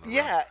everyone in the room.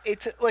 Yeah,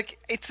 it's like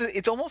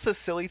it's almost a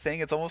silly thing.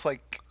 It's almost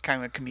like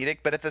kind of comedic,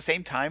 but at the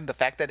same time, the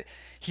fact that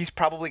he's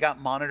probably got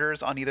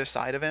monitors on either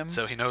side of him.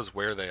 So he knows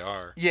where they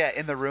are. Yeah,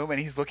 in the room, and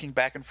he's looking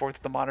back and forth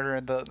at the monitor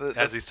and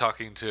As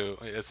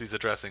he's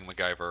addressing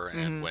MacGyver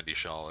and Wendy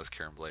Shaw as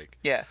Karen Blake.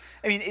 Yeah,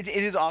 I mean it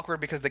is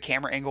awkward because the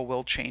camera angle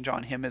will change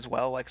on him as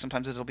well. Like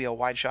sometimes it'll be a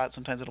wide shot,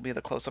 sometimes it'll be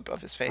the close up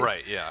of his face.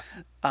 Right. Yeah.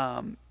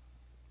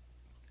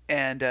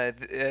 And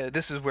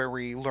this is where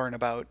we learn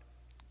about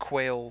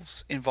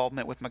Quail's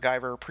involvement with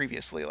MacGyver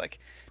previously. Like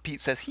Pete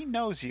says, he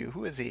knows you.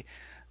 Who is he?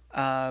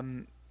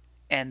 And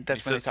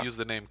that's He when says use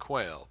the name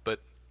Quail,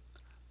 but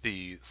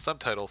the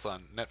subtitles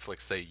on Netflix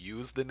say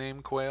use the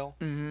name Quail,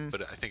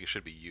 but I think it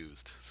should be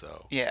used.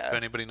 So Yeah. if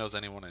anybody knows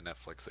anyone at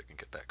Netflix that can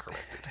get that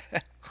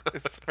corrected.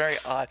 It's very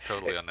odd.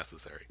 Totally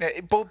unnecessary.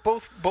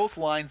 Both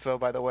lines, though,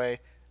 by the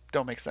way,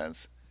 don't make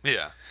sense.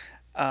 Yeah.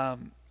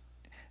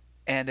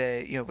 And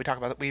we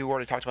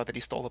already talked about that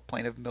he stole a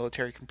plane of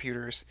military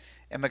computers,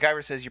 and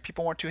MacGyver says your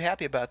people weren't too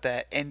happy about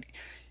that, and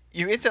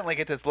you instantly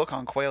get this look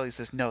on Quail. He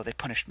says, "No, they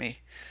punished me.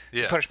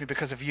 Yeah. They punished me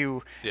because of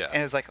you." Yeah.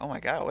 And it's like, oh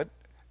my god, what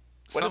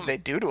did they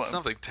do to him?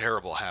 Something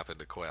terrible happened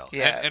to Quail.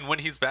 Yeah. And when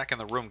he's back in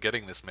the room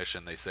getting this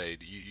mission, they say,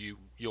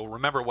 you'll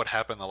remember what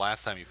happened the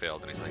last time you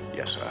failed. And he's like,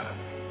 Yes, sir.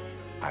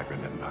 I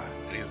remember.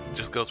 and he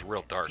just goes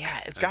real dark.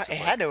 Yeah, And it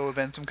had to have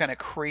been some kind of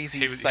crazy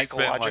he's been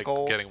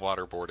psychological. like getting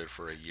waterboarded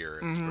for a year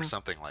or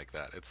something like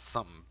that. It's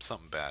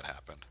something bad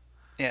happened.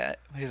 Yeah,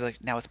 he's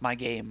like, now it's my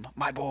game,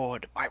 my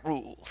board, my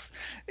rules.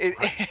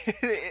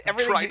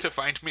 Try to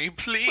find me,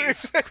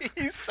 please.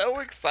 He's so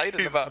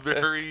excited about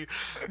this.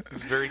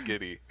 He's very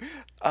giddy.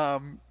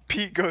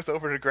 Pete goes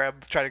over to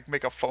try to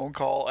make a phone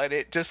call, and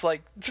it just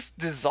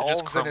dissolves It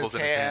just crumbles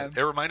in his hand.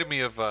 It reminded me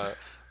of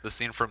the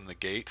scene from The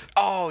Gate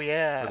Oh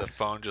yeah. where the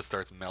phone just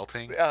starts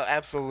melting. Oh,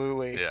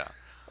 absolutely. Yeah.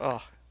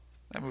 Oh,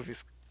 that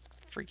movie's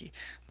freaky.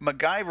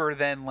 MacGyver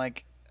then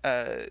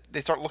they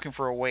start looking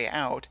for a way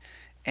out,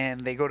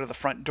 and they go to the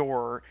front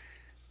door,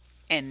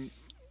 and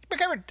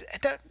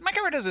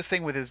MacGyver does this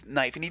thing with his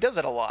knife, and he does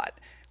it a lot.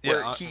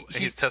 Where Yeah,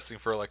 he's testing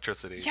for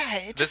electricity.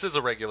 Yeah, this is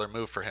a regular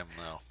move for him,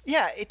 though.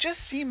 Yeah, it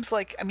just seems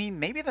like, I mean,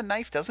 maybe the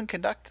knife doesn't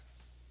conduct.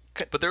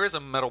 But there is a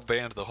metal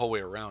band the whole way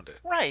around it.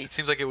 Right. It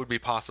seems like it would be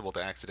possible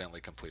to accidentally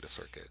complete a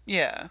circuit.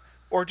 Yeah,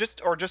 or just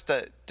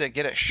to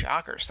get a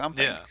shock or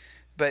something. Yeah.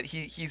 But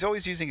he's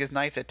always using his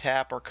knife to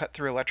tap or cut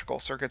through electrical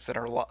circuits that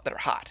are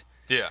hot.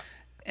 Yeah.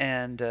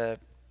 And I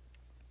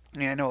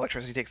know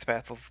electricity takes the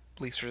path of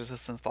least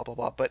resistance, blah blah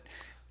blah. But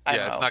I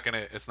don't know.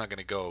 It's not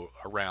gonna go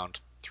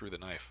around through the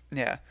knife.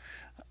 Yeah.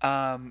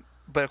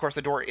 But of course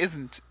the door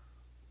isn't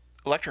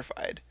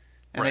electrified,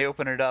 and they Right.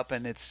 open it up,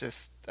 and it's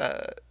just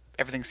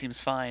everything seems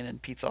fine, and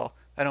Pete's all,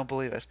 I don't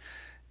believe it.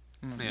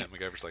 Yeah,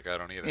 MacGyver's like, I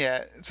don't either.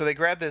 Yeah. So they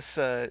grab this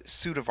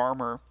suit of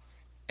armor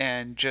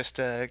and just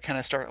kind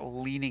of start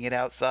leaning it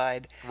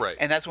outside. Right.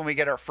 And that's when we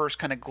get our first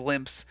kind of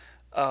glimpse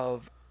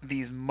of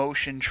these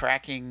motion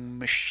tracking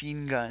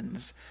machine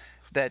guns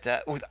that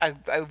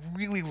I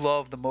really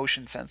love the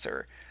motion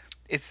sensor.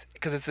 It's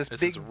because it's this It's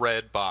big this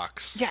red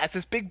box. Yeah, it's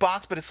this big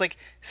box, but it's like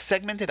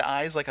segmented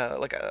eyes, like a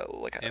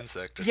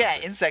Insect or yeah,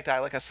 something. insect eye,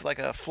 like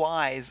a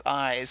fly's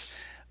eyes,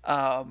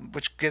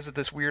 which gives it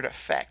this weird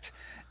effect,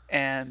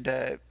 and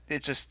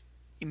it just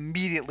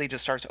immediately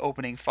just starts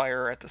opening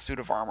fire at the suit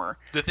of armor.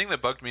 The thing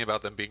that bugged me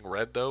about them being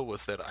red, though,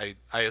 was that I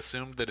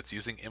assumed that it's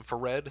using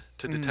infrared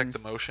to detect the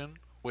motion,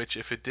 which,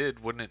 if it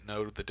did, wouldn't it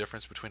know the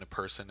difference between a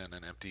person and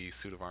an empty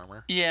suit of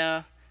armor?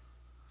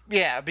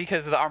 Yeah,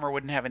 because the armor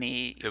wouldn't have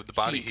any. The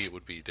body heat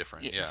would be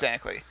different. Yeah.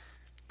 Exactly.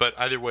 But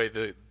either way,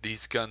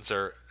 these guns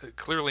are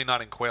clearly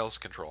not in Quail's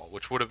control,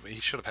 which he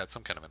should have had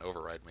some kind of an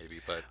override, maybe.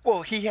 But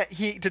Well, he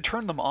to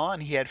turn them on,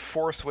 he had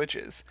 4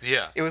 switches.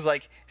 Yeah. It was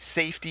like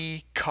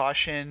safety,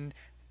 caution,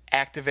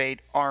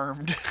 activate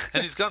armed.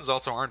 And these guns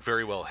also aren't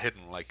very well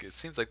hidden. Like, it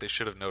seems like they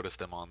should have noticed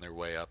them on their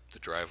way up the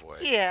driveway.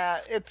 Yeah,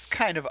 it's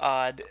kind of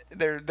odd.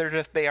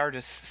 They are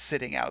just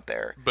sitting out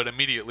there. But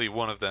immediately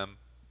one of them,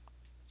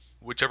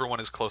 whichever one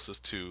is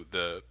closest to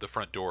the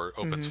front door,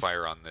 opens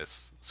fire on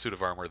this suit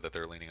of armor that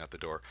they're leaning out the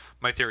door.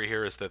 My theory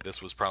here is that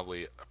this was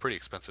probably a pretty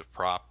expensive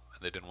prop,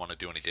 and they didn't want to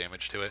do any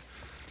damage to it.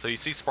 So you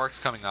see sparks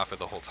coming off it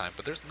the whole time,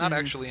 but there's not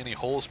actually any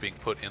holes being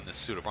put in this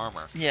suit of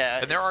armor. Yeah.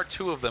 And there are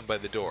 2 of them by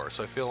the door,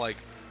 so I feel like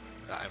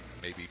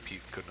maybe Pete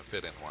couldn't have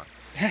fit in one.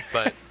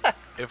 But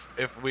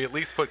if we at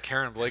least put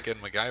Karen Blake and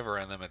MacGyver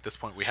in them at this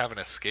point, we have an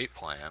escape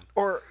plan.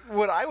 Or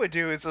what I would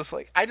do is just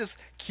I just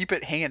keep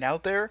it hanging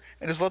out there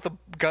and just let the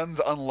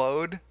guns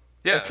unload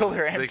until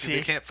they're empty.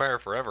 They can't fire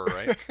forever,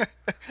 right?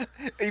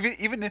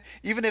 even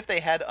if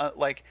they had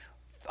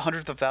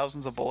hundreds of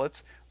thousands of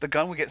bullets, the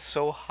gun would get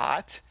so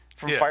hot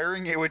from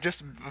firing, it would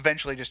just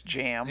eventually just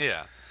jam.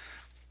 Yeah.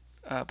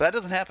 But that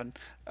doesn't happen.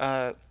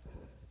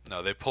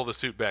 No, they pull the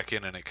suit back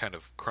in and it kind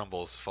of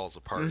crumbles, falls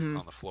apart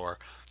on the floor.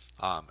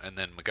 And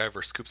then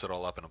MacGyver scoops it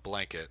all up in a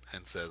blanket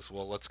and says,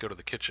 well, let's go to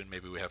the kitchen.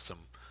 Maybe we have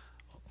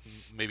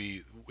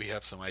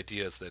some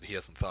ideas that he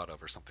hasn't thought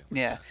of or something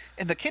like that.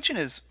 And the kitchen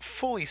is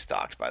fully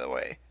stocked, by the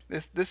way.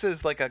 This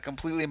is like a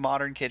completely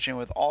modern kitchen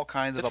with all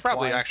kinds of It's appliances.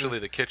 probably actually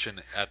the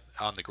kitchen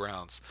on the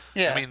grounds.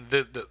 Yeah. I mean,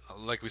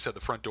 like we said,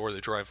 the front door,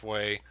 the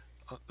driveway,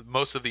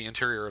 most of the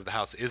interior of the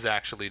house is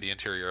actually the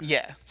interior.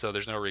 Yeah. So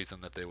there's no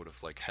reason that they would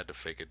have had to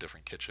fake a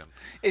different kitchen.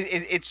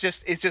 It's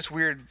just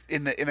weird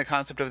in the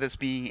concept of this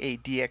being a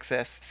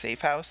DXS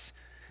safe house.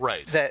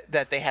 Right.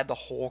 That they had the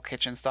whole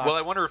kitchen stocked. Well,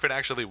 I wonder if it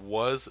actually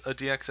was a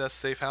DXS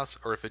safe house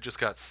or if it just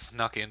got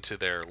snuck into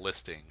their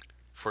listing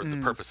for the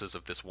purposes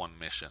of this one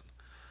mission.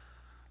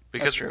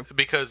 That's true.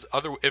 Because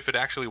if it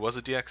actually was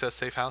a DXS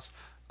safe house,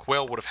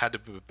 Quayle would have had to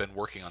have been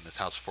working on this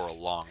house for a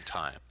long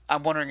time.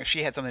 I'm wondering if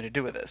she had something to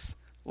do with this.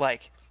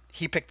 Like,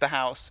 he picked the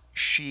house,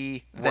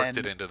 she worked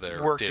then it into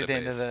their worked database. it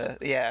into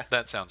the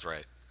That sounds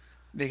right.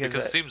 Because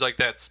it seems like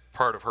that's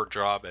part of her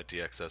job at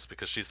DXS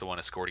because she's the one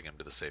escorting him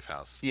to the safe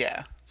house.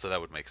 Yeah. So that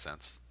would make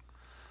sense.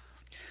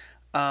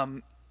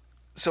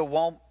 So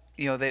while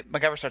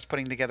MacGyver starts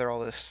putting together all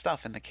this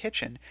stuff in the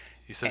kitchen,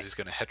 He says he's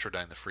going to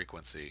heterodyne the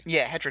frequency.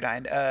 yeah,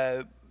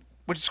 heterodyne,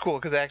 which is cool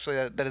because actually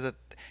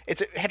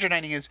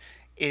heterodyning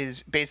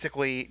is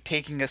basically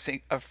taking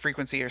a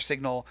frequency or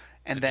signal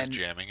and then just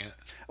jamming it.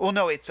 Well,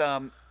 no, it's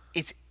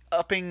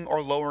upping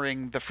or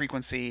lowering the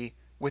frequency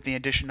with the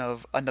addition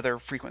of another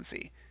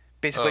frequency.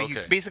 Basically,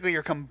 okay.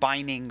 You're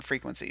combining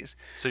frequencies.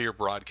 So you're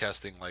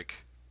broadcasting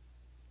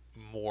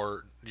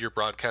you're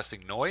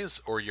broadcasting noise,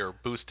 or you're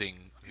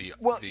boosting the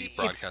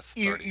broadcast.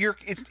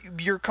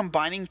 You're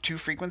combining 2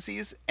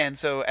 frequencies, and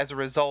so as a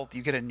result,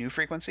 you get a new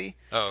frequency.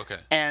 Oh, okay.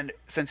 And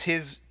since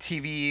his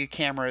TV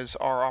cameras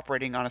are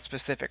operating on a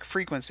specific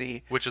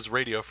frequency, Which is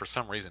radio for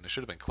some reason. It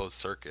should have been closed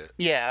circuit.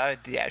 yeah,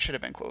 it should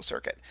have been closed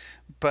circuit,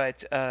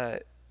 but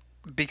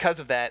because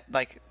of that,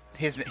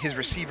 his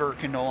receiver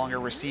can no longer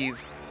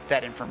receive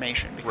that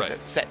information because Right.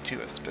 it's set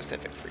to a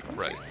specific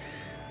frequency. Right.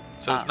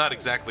 So it's not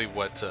exactly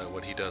what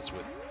he does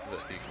with the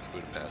Thief in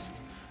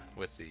Budapest,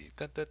 with the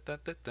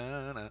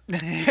da-da-da-da-da-da.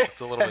 It's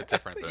a little bit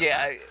different though.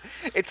 Yeah,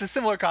 it's a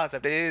similar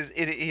concept. It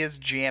is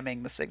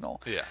jamming the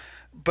signal. Yeah.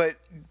 But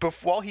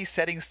while he's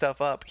setting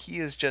stuff up, he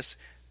is just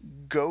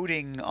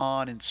goading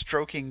on and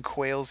stroking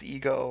Quayle's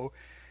ego.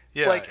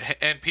 Yeah,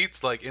 and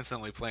Pete's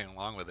instantly playing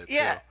along with it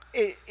Yeah,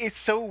 too. it's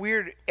so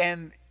weird,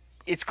 and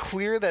it's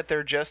clear that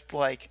they're just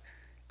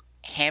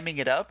hamming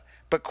it up,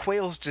 but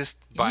Quayle's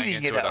just Buying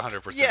eating into it it up.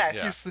 100%, Yeah,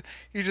 yeah.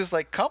 he's just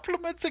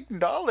compliments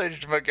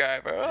acknowledged,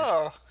 MacGyver.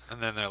 Oh.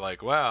 And then they're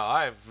like, wow,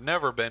 I've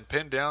never been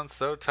pinned down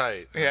so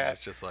tight. And Yeah.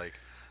 it's just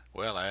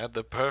well, I had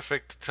the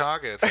perfect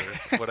target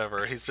or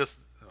whatever.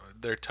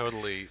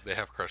 They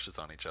have crushes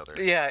on each other.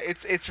 Yeah,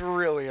 it's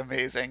really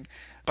amazing.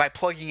 By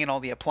plugging in all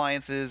the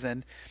appliances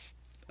and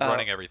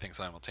Running everything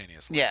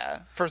simultaneously.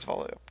 yeah, first of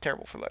all,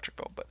 terrible for the electric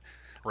bill, but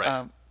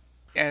Right.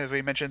 as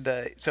we mentioned,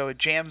 so it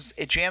jams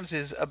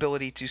his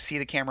ability to see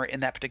the camera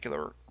in that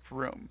particular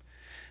room.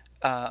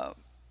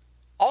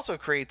 Also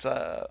creates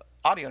a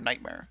audio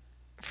nightmare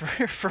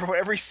for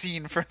every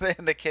scene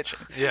in the kitchen.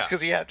 Yeah.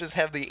 Because you just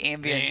have the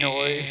ambient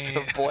noise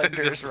of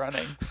blenders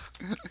running.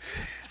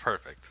 It's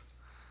perfect.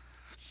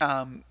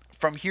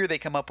 From here, they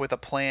come up with a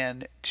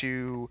plan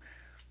to.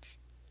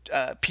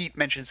 Pete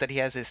mentions that he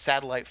has his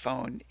satellite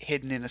phone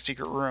hidden in a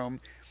secret room,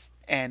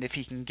 and if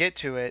he can get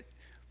to it,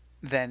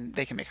 then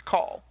they can make a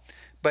call.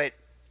 But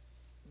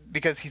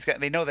because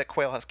they know that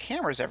Quayle has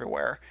cameras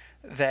everywhere,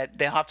 that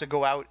they'll have to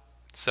go out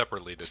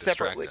Separately to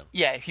separately. distract him.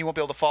 Yeah, he won't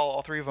be able to follow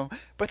all 3 of them.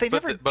 But they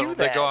never do that.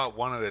 They go out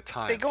one at a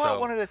time. They go out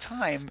one at a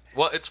time.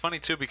 Well, it's funny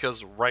too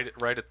because right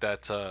at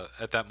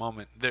that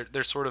moment,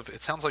 they're sort of.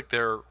 It sounds like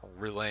they're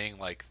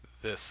relaying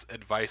this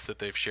advice that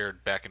they've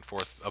shared back and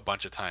forth a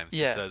bunch of times.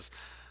 Yeah. It says,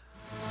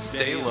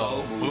 "Stay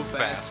low, move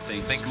fast,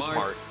 think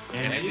smart,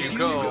 and if you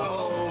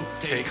go,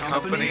 take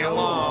company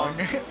along."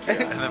 And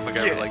then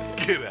MacGyver's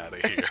like, "Get out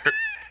of here!"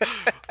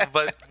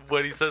 But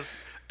what he says,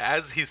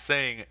 as he's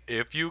saying,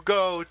 if you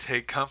go,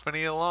 take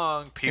company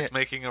along, Pete's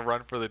making a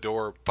run for the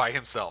door by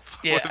himself.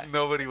 Yeah. With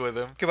nobody with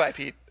him. Goodbye,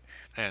 Pete.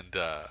 And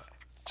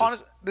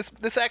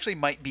This actually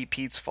might be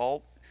Pete's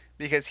fault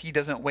because he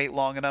doesn't wait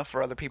long enough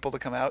for other people to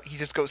come out. He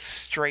just goes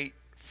straight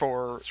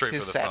for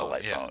his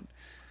satellite phone.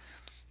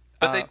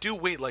 But they do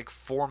wait like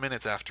 4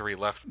 minutes after he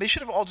left. They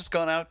should have all just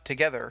gone out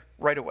together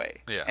right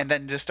away. Yeah. And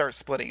then just start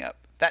splitting up.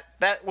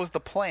 That was the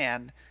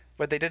plan,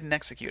 but they didn't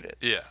execute it.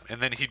 Yeah,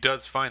 and then he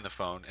does find the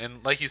phone,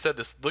 and like you said,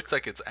 this looks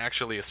like it's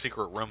actually a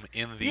secret room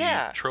in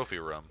the trophy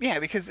room. Yeah,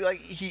 because like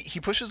he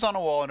pushes on a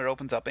wall and it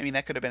opens up. I mean,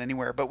 that could have been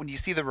anywhere, but when you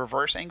see the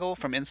reverse angle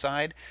from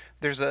inside,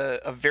 there's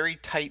a very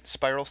tight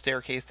spiral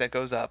staircase that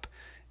goes up,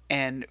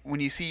 and when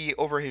you see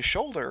over his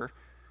shoulder,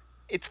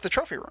 it's the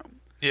trophy room.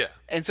 Yeah.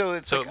 And so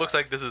it looks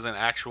like this is an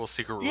actual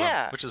secret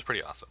room, which is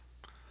pretty awesome.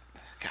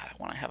 God, I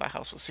want to have a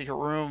house with secret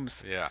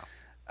rooms. Yeah.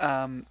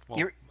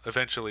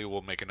 Eventually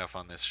we'll make enough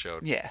on this show.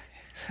 Yeah.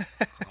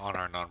 On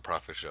our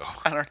nonprofit show.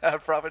 On our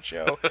nonprofit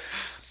show.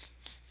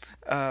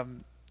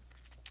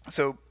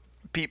 So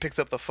Pete picks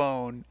up the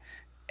phone,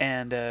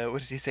 and what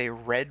does he say?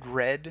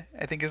 Red,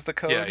 I think is the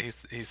code. Yeah, he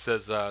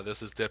says,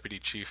 this is Deputy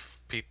Chief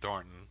Pete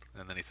Thornton,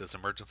 and then he says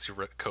emergency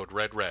code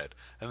red,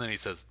 and then he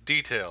says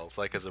details,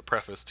 like as a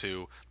preface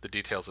to the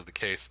details of the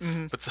case.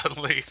 Mm-hmm. But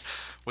suddenly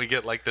we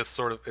get like this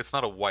sort of, it's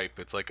not a wipe,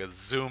 it's like a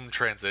zoom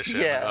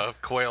transition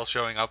of Quayle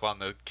showing up on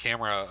the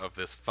camera of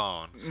this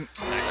phone. And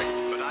he's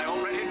like, but I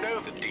already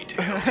know the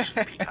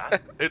details, Peter.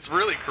 It's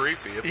really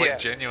creepy. It's like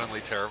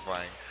genuinely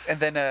terrifying. And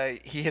then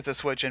he hits a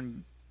switch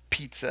and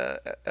Pete's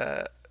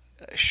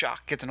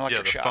shock, gets an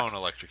electric shock. Yeah, the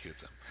phone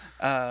electrocutes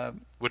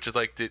him. Which is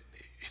like,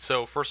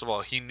 so first of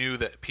all, he knew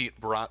that Pete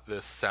brought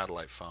this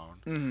satellite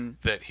phone,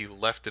 that he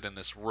left it in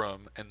this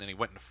room, and then he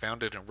went and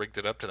found it and rigged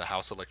it up to the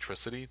house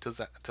electricity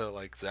to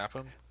like zap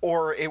him.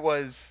 Or it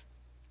was,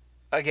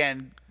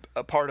 again,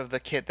 a part of the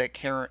kit that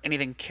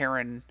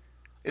Karen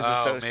is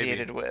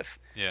associated with.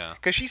 Yeah.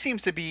 Because she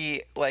seems to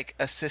be like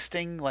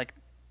assisting, like,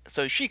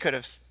 so she could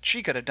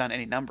have done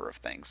any number of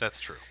things.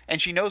 That's true.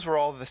 And she knows where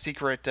all the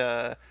secret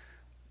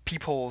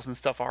peepholes and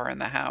stuff are in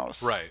the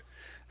house. Right.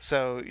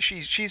 So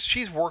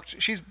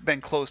she's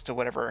been close to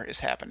whatever is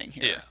happening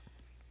here.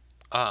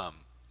 Yeah.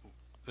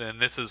 And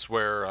this is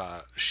where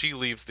she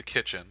leaves the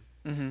kitchen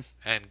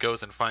and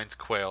goes and finds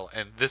Quayle,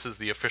 and this is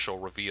the official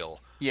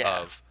reveal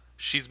of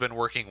she's been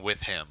working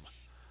with him.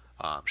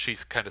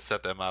 She's kind of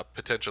set them up.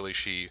 Potentially,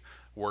 she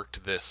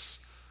worked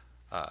this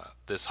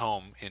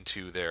home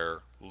into their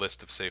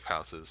list of safe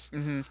houses.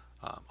 Mm-hmm.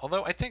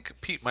 Although I think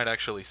Pete might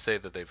actually say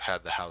that they've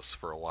had the house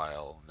for a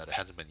while and that it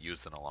hasn't been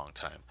used in a long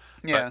time.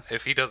 Yeah. But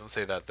if he doesn't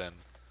say that, then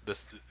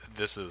this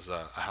is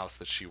a house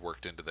that she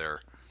worked into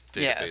their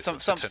database of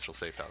potential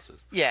safe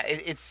houses. Yeah,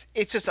 it's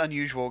just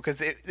unusual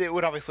because it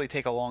would obviously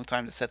take a long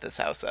time to set this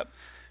house up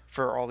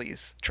for all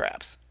these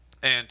traps.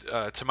 And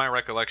to my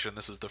recollection,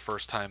 this is the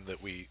first time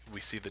that we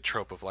see the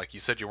trope of, like, you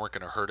said you weren't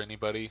going to hurt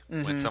anybody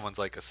when someone's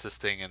like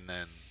assisting, and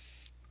then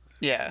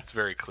it's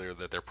very clear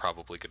that they're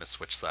probably going to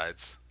switch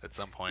sides at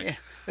some point.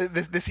 Yeah.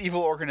 This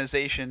evil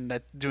organization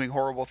that's doing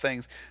horrible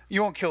things.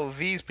 You won't kill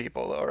these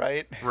people, though,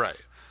 right? Right.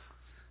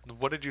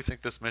 What did you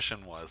think this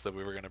mission was? That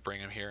we were going to bring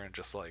him here and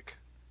just, like,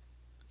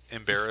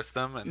 embarrass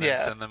them and then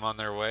send them on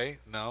their way?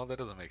 No, that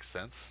doesn't make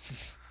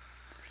sense.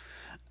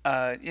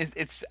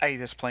 It's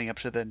just playing up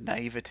to the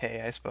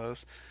naivete, I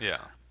suppose. Yeah.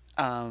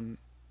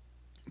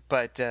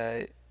 But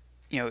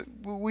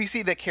we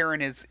see that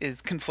Karen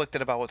is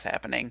conflicted about what's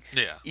happening.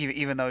 Yeah.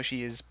 Even though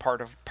she is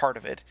part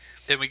of it.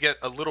 And we get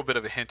a little bit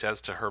of a hint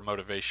as to her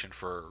motivation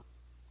for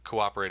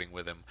cooperating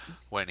with him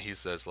when he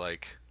says,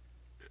 like,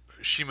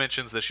 she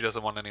mentions that she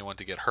doesn't want anyone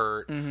to get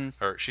hurt,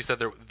 or she said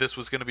this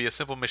was going to be a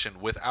simple mission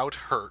without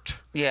hurt.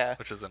 Yeah.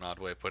 Which is an odd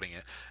way of putting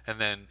it. And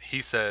then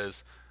he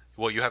says,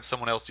 well, you have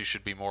someone else you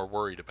should be more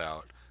worried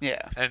about.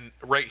 Yeah. And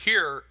right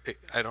here,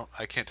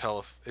 I can't tell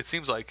if it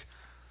seems like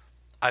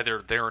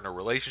either they're in a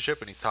relationship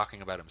and he's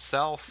talking about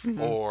himself,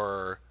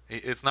 or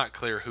it's not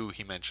clear who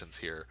he mentions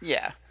here.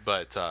 Yeah.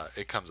 But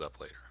it comes up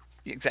later.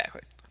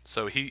 Exactly.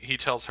 So he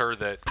tells her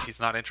that he's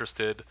not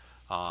interested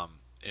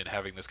in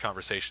having this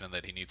conversation and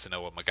that he needs to know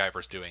what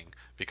MacGyver's doing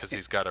because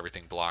he's got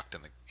everything blocked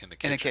in the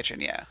kitchen. In the kitchen,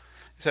 yeah.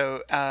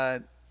 So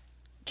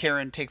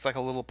Karen takes like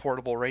a little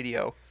portable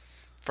radio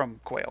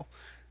from Quayle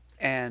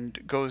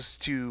and goes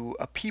to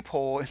a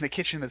peephole in the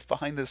kitchen that's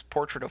behind this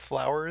portrait of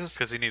flowers.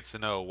 Because he needs to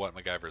know what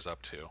MacGyver's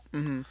up to.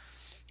 Mm-hmm.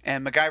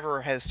 And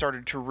MacGyver has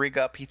started to rig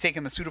up. He's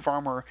taken the suit of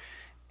armor.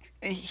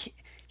 And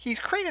he's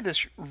created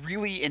this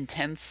really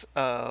intense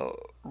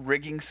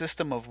rigging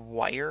system of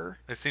wire.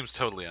 It seems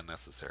totally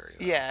unnecessary,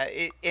 though. Yeah,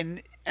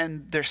 and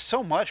there's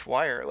so much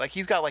wire. Like,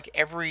 he's got like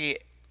every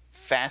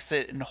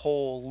facet and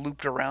hole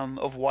looped around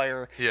of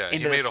wire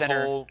into the center. He made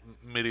a whole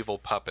medieval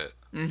puppet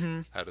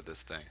out of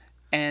this thing.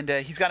 And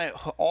he's got it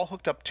all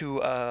hooked up to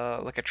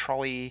like a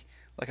trolley,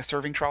 like a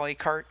serving trolley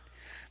cart.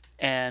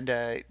 And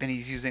then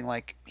he's using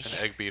like an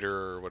egg beater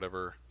or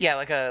whatever. Yeah,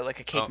 like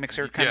a cake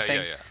mixer kind of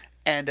thing. Yeah.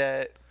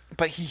 And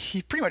but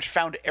he pretty much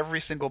found every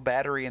single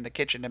battery in the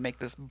kitchen to make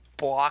this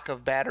block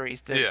of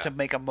batteries to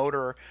make a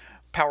motor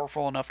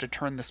powerful enough to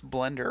turn this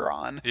blender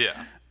on.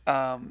 Yeah.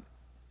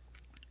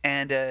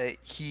 And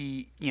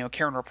he,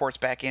 Karen reports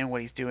back in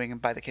what he's doing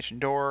by the kitchen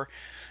door,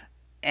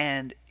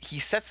 and he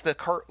sets the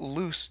cart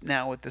loose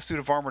now with the suit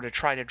of armor to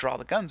try to draw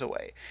the guns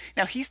away.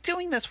 Now, he's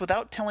doing this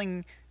without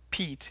telling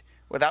Pete,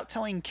 without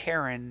telling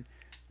Karen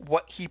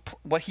what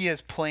he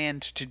has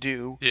planned to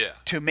do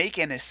to make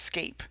an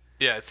escape.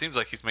 Yeah, it seems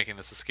like he's making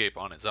this escape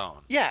on his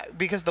own. Yeah,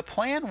 because the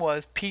plan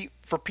was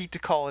for Pete to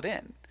call it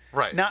in.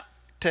 Right. Not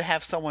to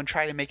have someone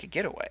try to make a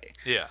getaway.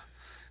 Yeah.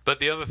 But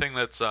the other thing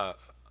that's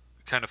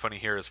kind of funny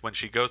here is when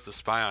she goes to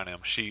spy on him,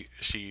 she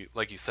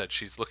like you said,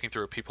 she's looking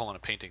through a peephole in a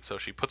painting, so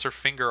she puts her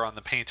finger on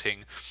the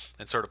painting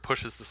and sort of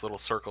pushes this little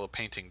circle of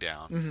painting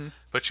down. Mm-hmm.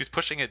 But she's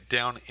pushing it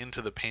down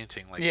into the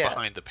painting,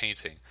 behind the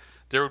painting.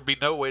 There would be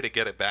no way to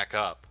get it back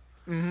up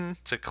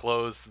to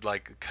close, to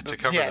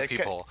cover the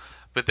peephole.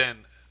 But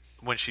then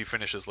when she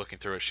finishes looking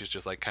through it, she's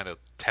just kind of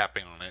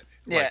tapping on it.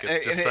 Yeah,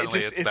 it's just suddenly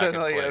back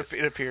in place.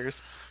 It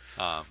appears.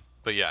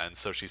 But yeah, and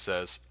so she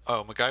says,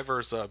 "Oh,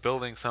 MacGyver's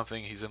building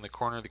something. He's in the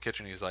corner of the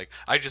kitchen. He's like,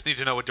 I just need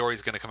to know what door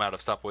he's going to come out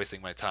of. Stop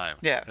wasting my time."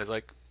 Yeah. And it's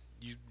like,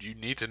 you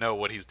need to know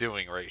what he's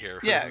doing right here.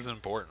 Yeah. This is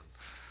important.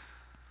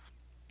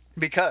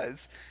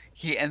 Because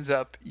he ends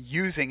up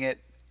using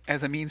it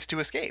as a means to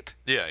escape.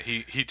 Yeah,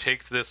 he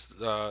takes this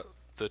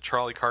the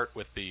trolley cart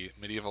with the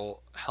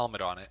medieval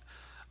helmet on it,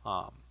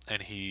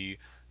 and he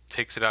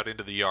takes it out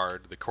into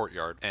the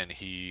courtyard, and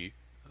he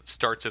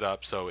starts it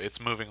up so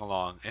it's moving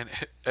along. And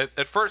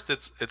at first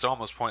it's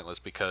almost pointless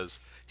because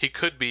he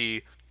could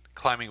be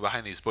climbing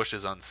behind these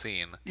bushes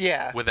unseen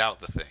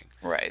without the thing.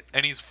 Right.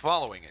 And he's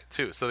following it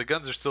too, so the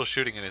guns are still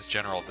shooting in his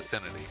general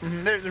vicinity.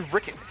 Mm-hmm.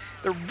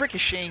 They're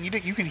ricocheting.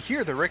 You can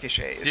hear the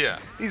ricochets. Yeah.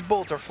 These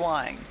bullets are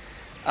flying.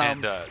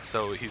 And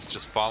so he's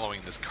just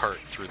following this cart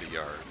through the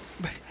yard.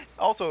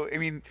 Also, I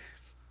mean,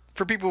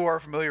 for people who are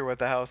familiar with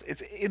the house,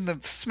 it's in the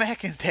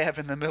smack and dab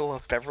in the middle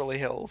of Beverly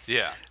Hills.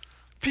 Yeah.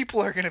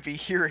 People are going to be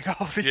hearing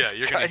all these. Yeah,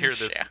 you're going to hear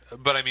this. gunshots.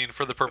 But I mean,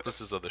 for the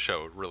purposes of the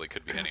show, it really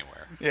could be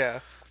anywhere.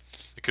 Yeah.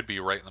 It could be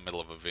right in the middle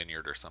of a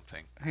vineyard or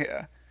something.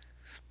 Yeah.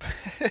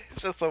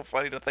 It's just so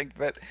funny to think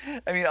that.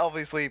 I mean,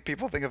 obviously,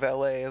 people think of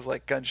L.A. as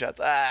gunshots.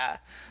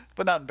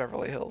 But not in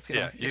Beverly Hills.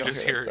 You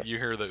just hear the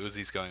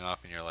Uzis going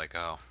off, and you're like,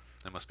 oh,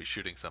 they must be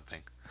shooting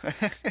something.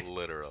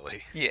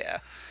 Literally. Yeah.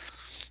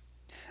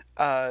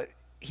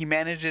 He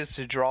manages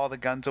to draw the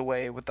guns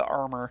away with the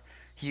armor.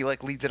 He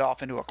leads it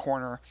off into a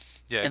corner.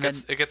 Yeah,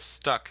 it gets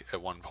stuck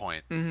at one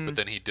point, but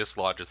then he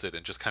dislodges it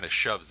and just kind of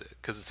shoves it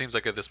because it seems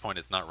like at this point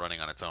it's not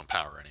running on its own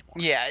power anymore.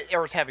 Yeah,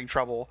 or it's having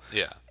trouble.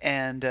 Yeah.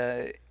 And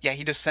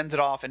he just sends it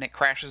off and it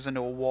crashes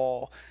into a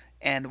wall.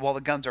 And while the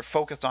guns are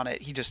focused on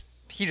it, he just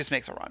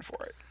makes a run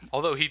for it.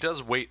 Although he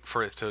does wait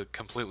for it to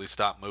completely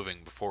stop moving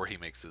before he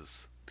makes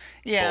his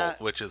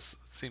bolt, which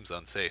seems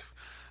unsafe.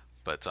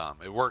 But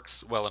it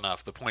works well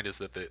enough. The point is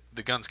that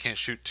the guns can't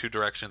shoot two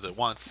directions at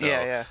once, so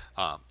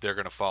they're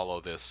going to follow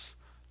this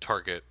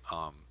target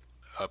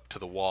up to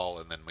the wall,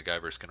 and then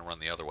MacGyver's going to run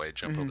the other way,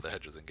 jump over the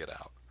hedges, and get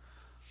out.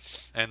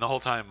 And the whole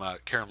time,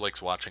 Karen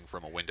Blake's watching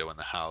from a window in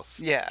the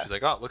house. Yeah. She's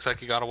like, oh, it looks like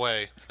he got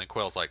away. And then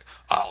Quayle's like,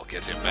 I'll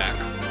get him back.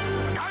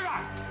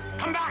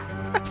 Come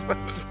back!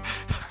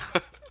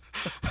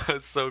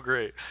 It's so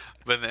great.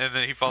 And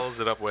then he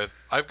follows it up with,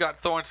 I've got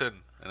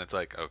Thornton. And it's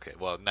like, okay,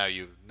 well, now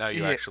you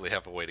actually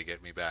have a way to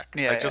get me back.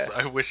 Yeah,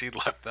 I wish he'd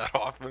left that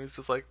off. And it's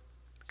just like,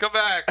 come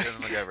back. And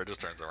MacGyver just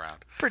turns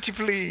around. Pretty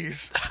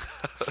please.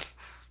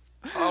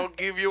 I'll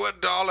give you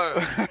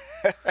 $1.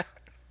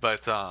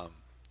 But,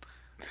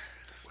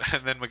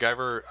 and then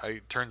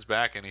MacGyver turns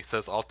back and he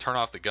says, I'll turn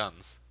off the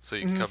guns so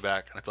you can come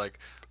back. And it's like,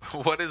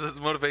 what is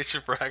his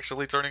motivation for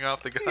actually turning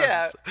off the guns?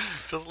 Yeah.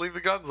 Just leave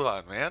the guns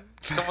on, man.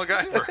 Kill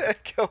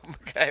MacGyver. Kill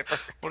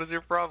MacGyver. What is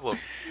your problem?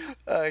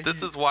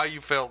 This is why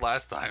you failed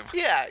last time.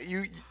 Yeah,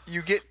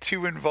 you get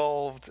too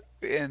involved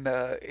in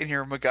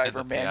your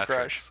MacGyver man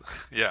crush.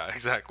 Yeah,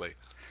 exactly.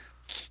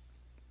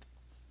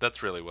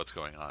 That's really what's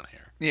going on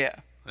here. Yeah.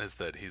 Is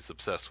that he's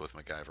obsessed with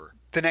MacGyver.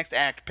 The next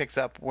act picks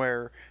up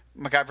where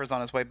MacGyver's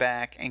on his way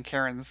back and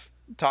Karen's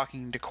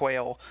talking to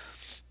Quayle.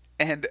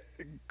 And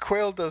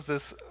Quayle does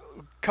this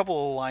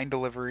couple of line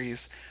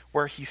deliveries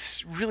where he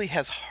really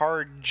has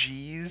hard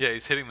G's. Yeah,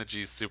 he's hitting the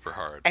G's super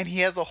hard. And he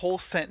has a whole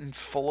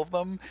sentence full of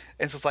them. And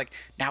it's just like,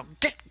 now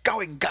get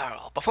going,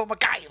 girl, before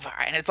MacGyver.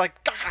 And it's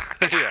like, gah,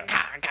 gah,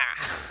 gah,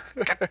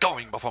 gah. Get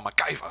going before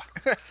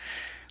MacGyver.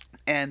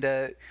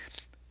 And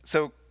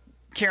so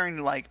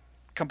Karen,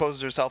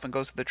 composes herself and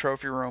goes to the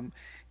trophy room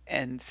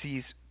and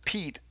sees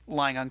Pete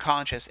lying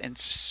unconscious and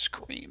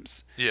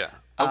screams. Yeah.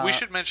 We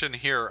should mention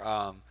here,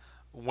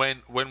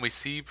 when we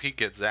see Pete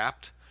get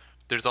zapped,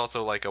 there's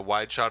also a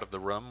wide shot of the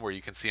room where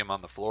you can see him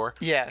on the floor.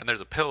 Yeah. And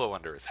there's a pillow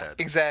under his head.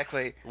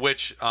 Exactly.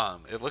 Which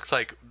it looks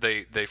like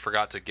they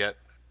forgot to get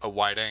a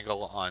wide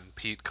angle on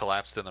Pete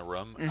collapsed in the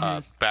room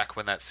back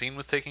when that scene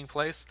was taking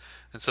place.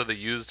 And so they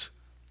used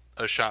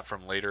a shot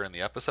from later in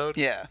the episode.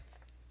 Yeah.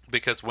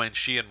 Because when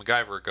she and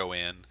MacGyver go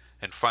in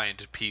and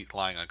find Pete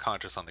lying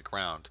unconscious on the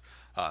ground,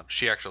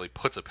 she actually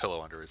puts a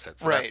pillow under his head.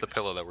 So right. That's the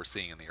pillow that we're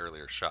seeing in the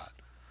earlier shot.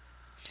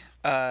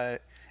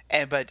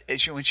 But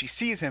when she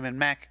sees him, and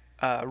Mac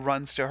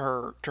runs to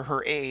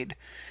her aid,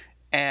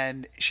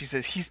 and she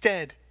says, "He's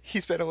dead.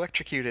 He's been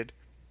electrocuted."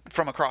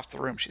 From across the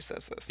room, she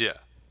says this. Yeah.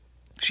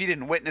 She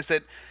didn't witness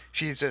it.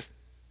 She's just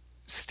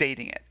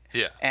stating it.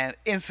 Yeah. And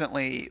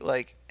instantly,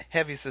 like,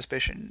 heavy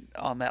suspicion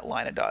on that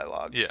line of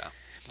dialogue. Yeah.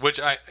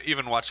 Which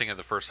even watching it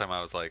the first time, I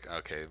was like,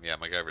 okay, yeah,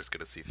 MacGyver's going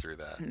to see through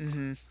that.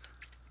 Mm-hmm.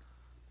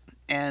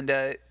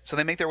 And so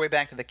they make their way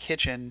back to the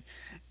kitchen,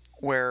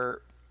 where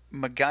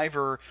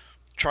MacGyver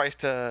tries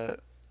to...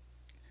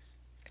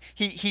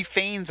 He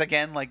feigns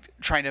again, like,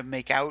 trying to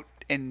make out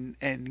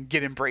and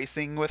get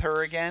embracing with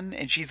her again.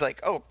 And she's like,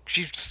 oh,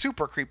 she's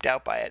super creeped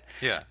out by it.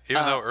 Yeah.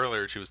 Even though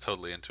earlier she was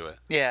totally into it.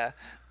 Yeah.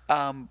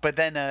 But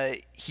then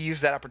he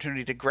used that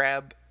opportunity to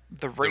grab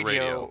the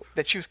radio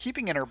that she was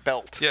keeping in her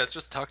belt. Yeah, it's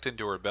just tucked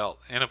into her belt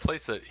in a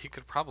place that he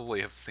could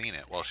probably have seen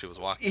it while she was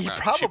walking around.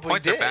 Probably she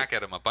points did. her back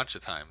at him a bunch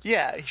of times.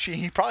 Yeah,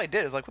 he probably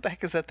did. It's like, what the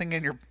heck is that thing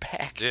in your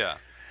back? Yeah.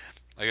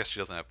 I guess she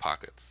doesn't have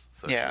pockets,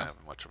 so she doesn't have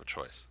much of a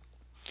choice.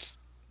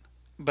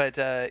 But,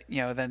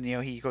 then,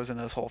 he goes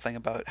into this whole thing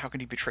about how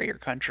can you betray your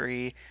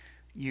country?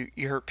 You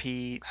hurt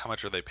Pete. How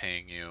much are they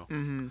paying you?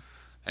 Mm-hmm.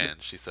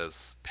 And she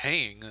says,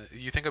 paying?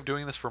 You think I'm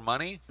doing this for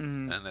money?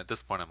 Mm-hmm. And at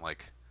this point, I'm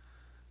like,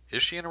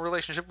 is she in a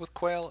relationship with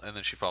Quayle? And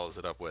then she follows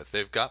it up with,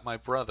 they've got my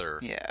brother.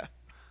 Yeah.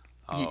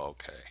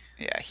 Okay.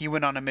 Yeah, he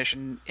went on a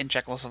mission in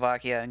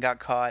Czechoslovakia and got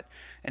caught,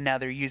 and now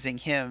they're using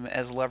him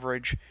as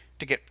leverage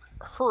to get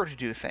her to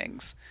do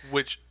things.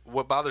 Which,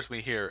 what bothers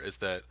me here is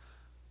that,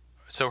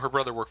 so her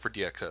brother worked for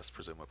DXS,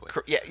 presumably.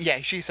 Yeah.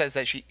 She says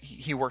that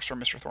he works for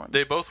Mr. Thornton.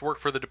 They both work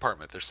for the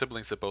department. They're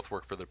siblings that both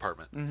work for the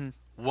department. Mm-hmm.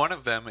 One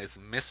of them is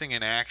missing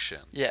in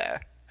action. Yeah.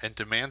 And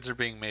demands are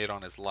being made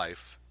on his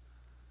life.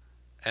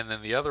 And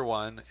then the other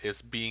one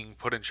is being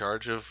put in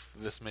charge of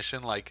this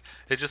mission. Like,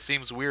 it just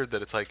seems weird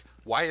that it's like,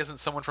 why isn't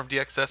someone from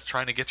DXS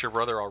trying to get your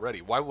brother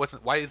already? Why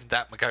isn't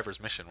that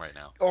MacGyver's mission right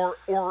now?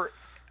 Or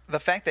the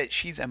fact that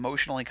she's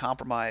emotionally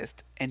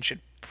compromised and should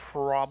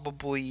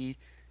probably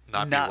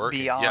not be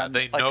working. Yeah,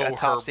 they like, know a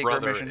top her secret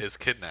brother mission. is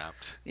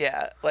kidnapped.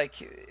 Yeah, like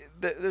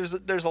there's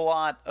a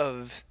lot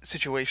of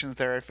situations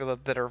there I feel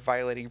that are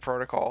violating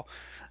protocol,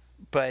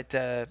 but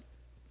so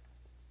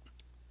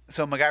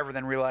MacGyver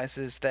then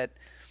realizes that,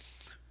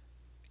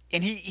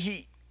 and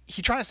he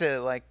tries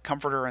to like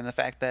comfort her in the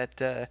fact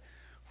that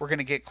we're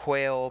gonna get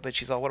Quayle, but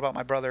she's like, what about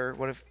my brother?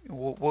 What if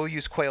we'll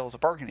use Quayle as a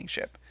bargaining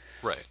chip?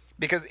 Right.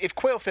 Because if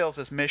Quayle fails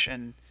this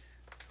mission,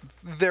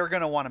 they're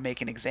going to want to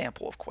make an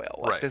example of Quayle.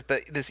 Like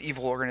this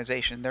evil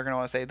organization. They're going to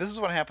want to say, this is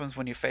what happens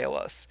when you fail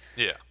us.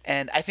 Yeah.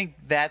 And I think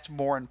that's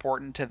more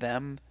important to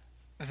them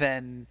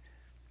than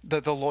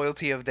the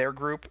loyalty of their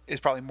group is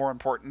probably more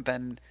important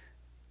than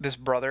this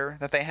brother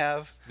that they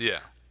have. Yeah.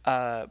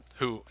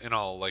 Who, in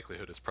all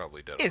likelihood, is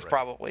probably dead. Is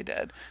probably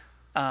dead.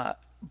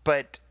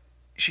 But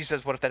she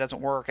says, what if that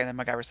doesn't work? And then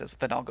MacGyver says,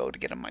 then I'll go to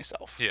get him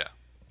myself. Yeah.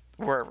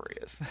 Wherever he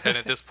is. And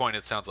at this point,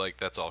 it sounds like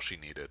that's all she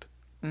needed.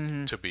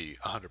 Mm-hmm. To be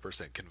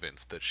 100%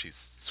 convinced that she's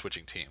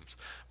switching teams.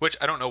 Which,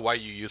 I don't know why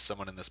you use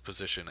someone in this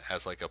position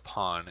as like a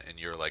pawn in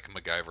your like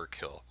MacGyver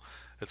kill.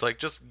 It's like,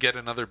 just get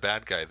another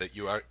bad guy that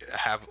you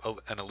have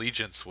an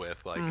allegiance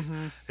with. Like,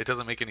 It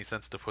doesn't make any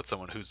sense to put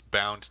someone who's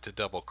bound to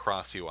double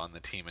cross you on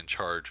the team in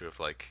charge of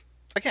like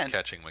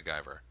catching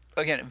MacGyver.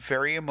 Again,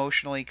 very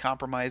emotionally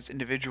compromised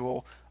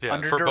individual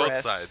under for duress. both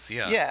sides.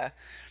 Yeah.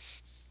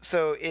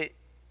 So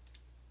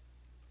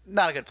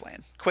not a good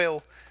plan.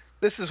 Quayle.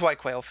 This is why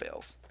Quayle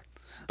fails.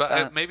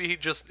 But maybe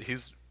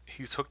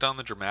he's hooked on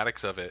the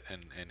dramatics of it,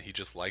 and he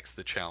just likes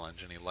the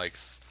challenge, and he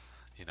likes,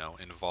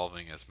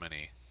 involving as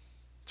many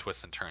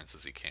twists and turns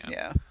as he can.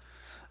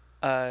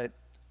 Yeah.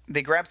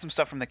 They grab some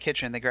stuff from the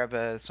kitchen. They grab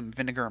some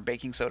vinegar and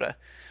baking soda,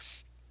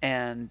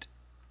 and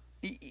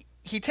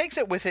he takes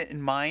it with it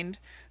in mind,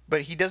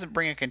 but he doesn't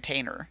bring a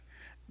container,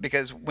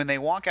 because when they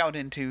walk out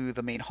into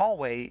the main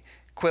hallway,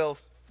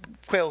 Quayle's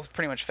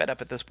pretty much fed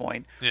up at this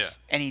point. Yeah.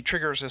 And he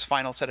triggers his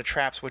final set of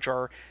traps, which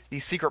are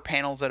these secret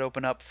panels that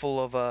open up full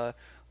of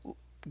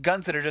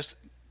guns that are just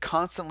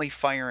constantly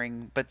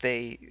firing, but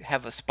they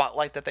have a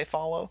spotlight that they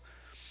follow.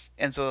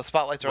 And so the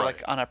spotlights are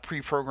like on a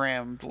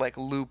pre-programmed like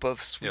loop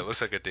of swoops. Yeah, it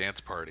looks like a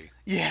dance party.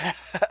 Yeah,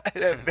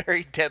 a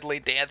very deadly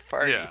dance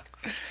party. Yeah.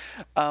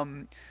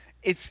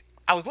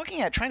 I was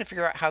looking at trying to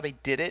figure out how they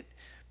did it,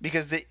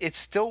 because it's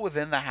still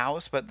within the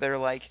house, but they're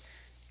like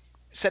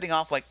setting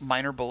off like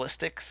minor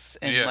ballistics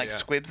and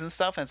squibs and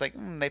stuff, and it's like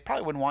they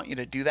probably wouldn't want you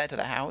to do that to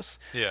the house.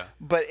 Yeah.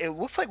 But it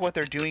looks like what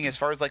they're doing, as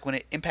far as like when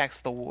it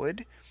impacts the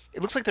wood,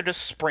 it looks like they're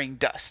just spraying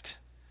dust,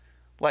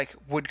 like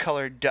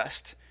wood-colored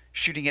dust,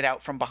 shooting it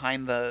out from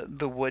behind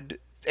the wood,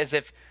 as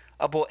if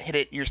a bullet hit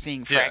it and you're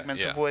seeing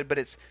fragments of wood, but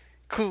it's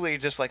clearly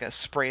just like a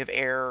spray of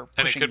air.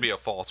 And it could be a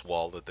false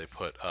wall that they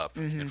put up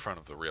in front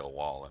of the real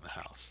wall in the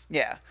house.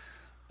 Yeah.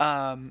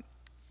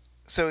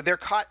 So they're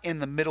caught in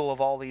the middle of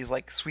all these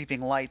like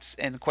sweeping lights,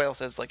 and Quayle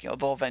says like,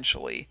 they'll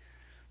eventually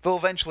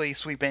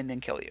sweep in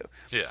and kill you.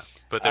 Yeah,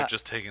 but they're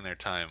just taking their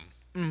time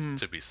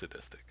to be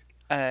sadistic.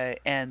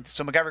 And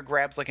so MacGyver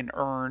grabs like an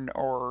urn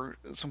or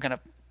some kind of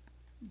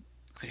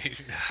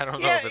I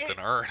don't know if it's an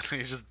urn. He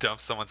just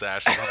dumps someone's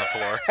ashes on the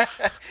floor.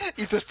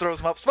 He just throws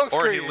them up. Smoke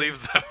Or screen. he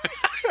leaves them.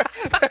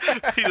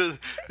 He just,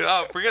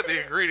 forget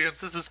the ingredients.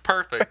 This is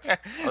perfect.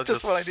 I'll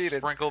Just what I needed.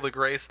 Sprinkle the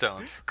gray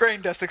stones.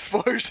 Grain dust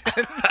explosion.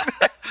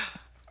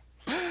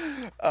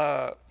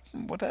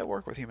 Would that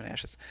work with human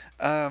ashes?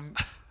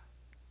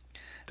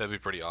 That'd be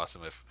pretty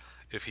awesome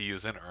if he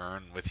used an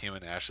urn with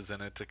human ashes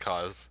in it to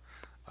cause,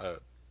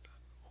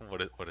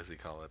 what does he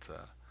call it?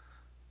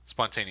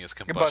 Spontaneous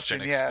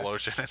combustion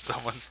explosion in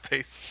someone's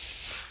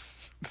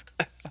face.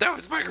 That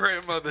was my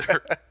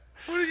grandmother.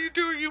 What are you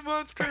doing, you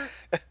monster?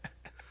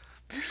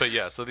 But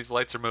yeah, so these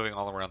lights are moving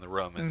all around the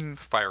room and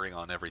firing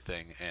on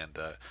everything, and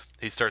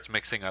he starts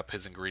mixing up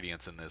his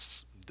ingredients in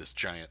this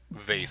giant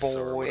vase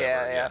or whatever.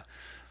 Yeah.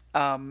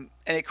 And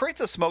it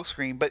creates a smoke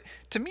screen, but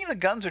to me the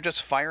guns are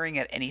just firing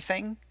at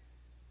anything.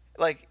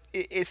 Like,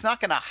 it's not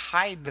going to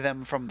hide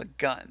them from the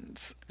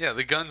guns. Yeah,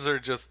 the guns are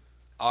just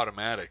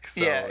automatic.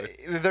 So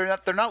they're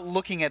not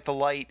looking at the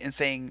light and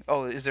saying,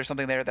 "Oh, is there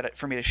something there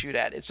for me to shoot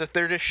at?" It's just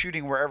they're just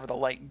shooting wherever the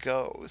light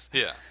goes.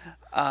 Yeah.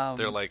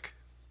 They're like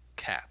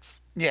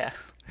cats. Yeah.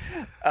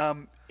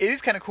 It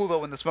is kind of cool though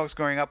when the smoke's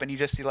going up and you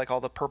just see like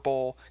all the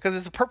purple, because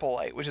it's a purple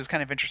light, which is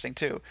kind of interesting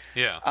too.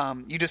 Yeah.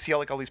 You just see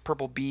all these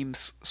purple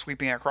beams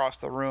sweeping across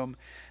the room.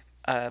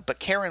 But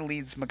Karen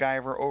leads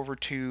MacGyver over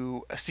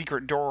to a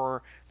secret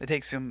door that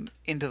takes him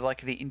into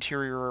the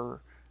interior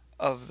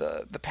of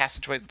the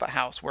passageways of the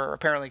house, where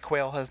apparently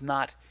Quayle has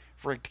not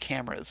rigged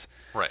cameras.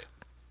 Right.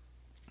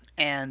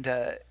 And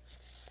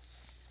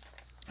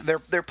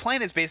their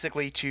plan is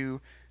basically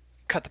to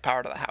cut the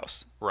power to the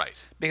house.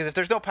 Right. Because if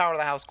there's no power to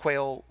the house,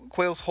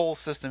 Quayle's whole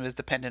system is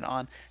dependent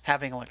on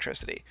having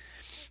electricity.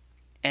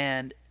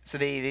 And so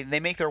they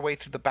make their way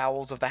through the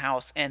bowels of the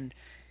house, and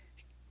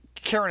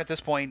Karen at this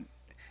point,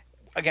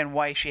 again,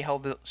 why she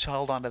held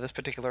on to this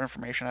particular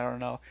information, I don't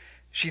know.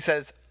 She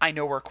says, "I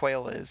know where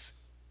Quayle is."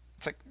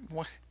 It's like,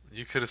 what?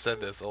 You could have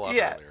said this a lot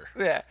earlier.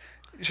 Yeah.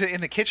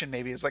 In the kitchen,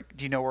 maybe. It's like,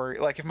 do you know where...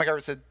 Like, if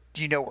MacGyver said,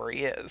 do you know where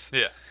he is?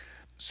 Yeah.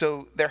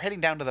 So they're heading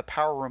down to the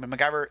power room, and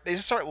MacGyver... They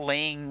just start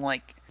laying,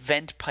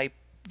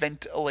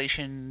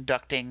 ventilation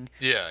ducting.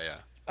 Yeah.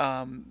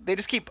 They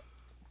just keep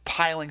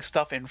piling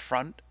stuff in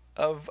front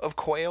of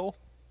Quayle.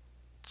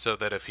 So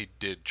that if he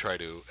did try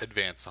to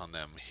advance on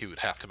them, he would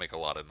have to make a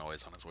lot of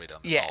noise on his way down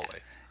the hallway.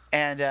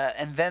 And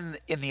then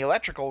in the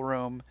electrical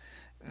room,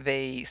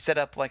 they set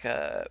up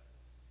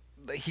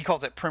he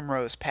calls it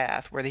Primrose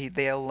Path, where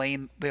they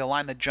align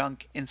the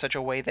junk in such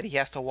a way that he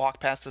has to walk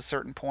past a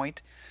certain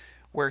point,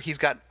 where he's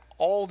got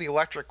all the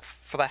electric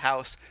for the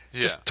house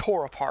just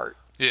tore apart.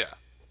 Yeah.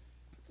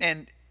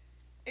 And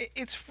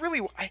it's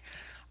really...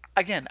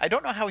 I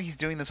don't know how he's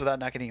doing this without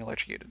not getting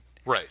electrocuted.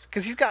 Right.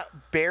 Because he's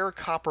got bare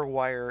copper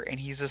wire, and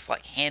he's just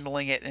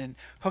handling it and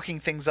hooking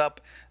things up.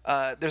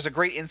 There's a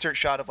great insert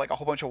shot of a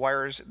whole bunch of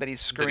wires that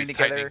he's screwing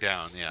together,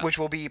 down, which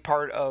will be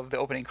part of the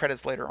opening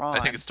credits later on.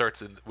 I think it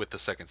starts with the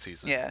second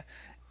season. Yeah,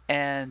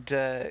 and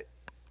then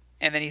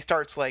he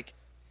starts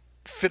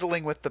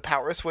fiddling with the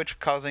power switch,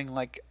 causing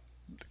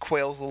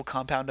Quayle's little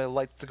compound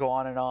lights to go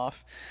on and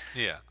off.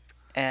 Yeah.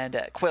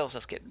 And Quayle's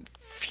just getting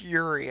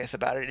furious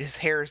about it. His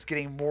hair is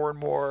getting more and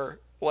more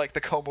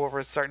the comb over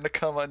is starting to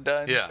come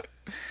undone. Yeah.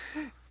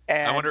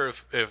 And I wonder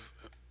if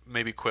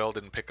maybe Quayle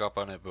didn't pick up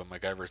on it, but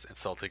MacGyver's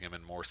insulting him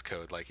in Morse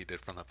code like he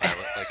did from the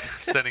pilot,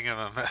 sending him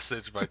a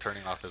message by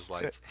turning off his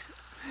lights.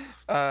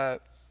 So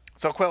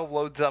Quayle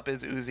loads up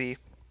his Uzi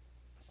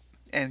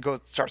and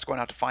starts going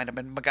out to find him.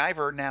 And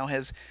MacGyver now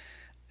has...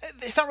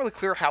 It's not really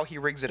clear how he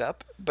rigs it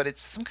up, but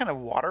it's some kind of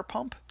water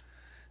pump.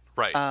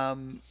 Right.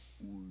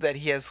 That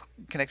he has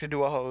connected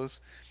to a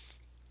hose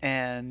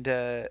and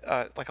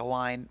a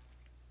line,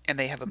 and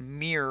they have a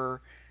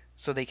mirror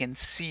so they can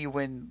see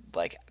when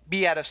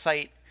be out of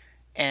sight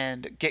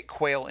and get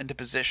Quayle into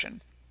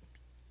position.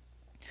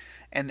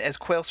 And as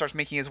Quayle starts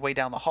making his way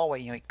down the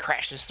hallway, he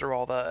crashes through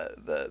all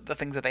the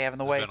things that they have in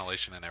the way.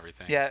 Ventilation and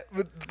everything. Yeah.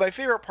 My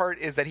favorite part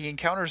is that he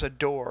encounters a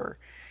door,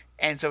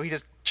 and so he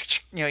just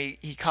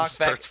he cocks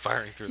back. Starts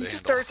firing through the handle. He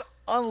just starts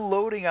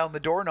unloading on the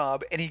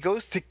doorknob, and he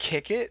goes to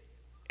kick it,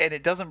 and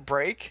it doesn't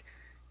break,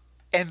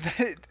 and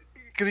then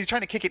because he's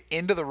trying to kick it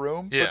into the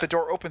room, but the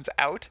door opens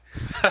out,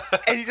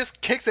 and he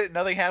just kicks it, and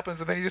nothing happens,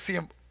 and then you just see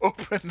him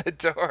open the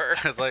door.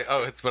 It's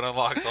it's been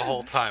unlocked the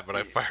whole time, but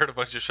I fired a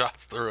bunch of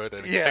shots through it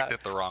and kicked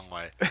it the wrong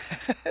way.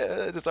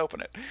 Just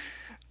open it.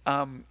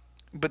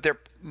 But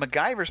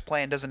MacGyver's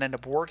plan doesn't end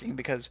up working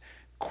because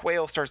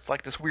Quayle starts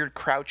this weird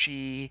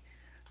crouchy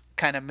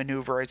kind of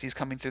maneuver as he's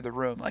coming through the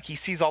room. He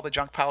sees all the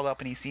junk piled up,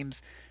 and he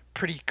seems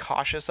pretty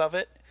cautious of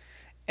it.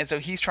 And so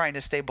he's trying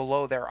to stay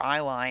below their eye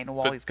line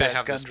while he's got his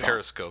guns drawn. They have this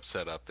periscope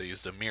set up. They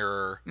used a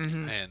mirror,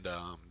 and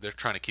they're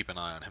trying to keep an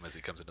eye on him as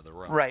he comes into the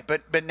room. Right,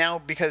 but now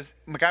because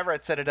MacGyver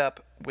had set it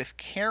up with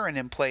Karen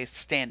in place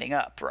standing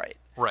up, right?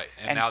 Right,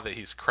 and now that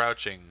he's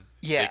crouching,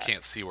 they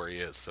can't see where he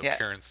is. So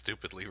Karen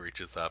stupidly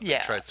reaches up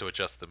and tries to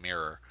adjust the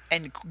mirror.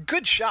 And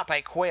good shot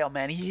by Quayle,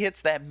 man. He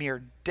hits that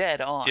mirror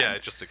dead on. Yeah,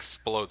 it just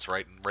explodes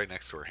right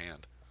next to her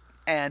hand.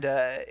 And,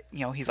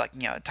 he's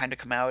time to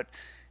come out.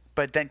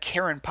 But then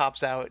Karen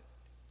pops out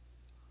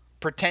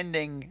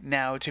pretending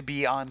now to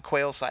be on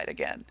Quail's side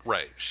again.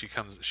 Right. She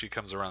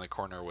comes around the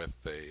corner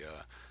with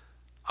a.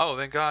 Oh,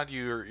 thank God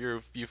you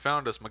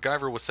found us.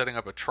 MacGyver was setting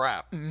up a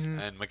trap,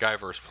 and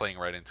MacGyver's playing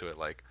right into it,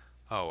 like,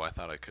 oh, I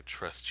thought I could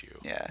trust you.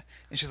 Yeah,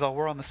 and she's all,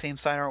 "We're on the same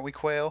side, aren't we,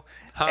 Quail?"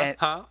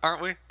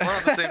 Aren't we? We're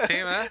on the same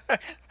team, eh?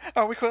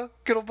 Aren't we, Quail?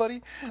 Good old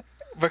buddy.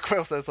 But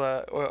Quail says,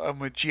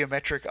 "I'm a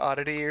geometric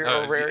oddity or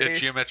rarity." A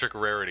geometric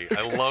rarity.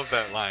 I love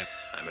that line.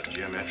 I'm a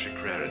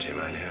geometric rarity,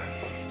 my dear.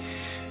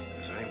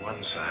 There's only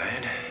one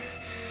side.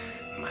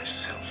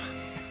 Myself.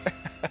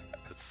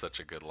 That's such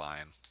a good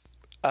line.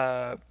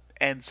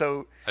 And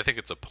so I think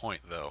it's a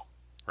point, though,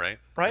 right?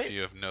 Right. If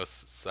you have no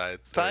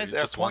sides, Sides,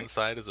 just point. one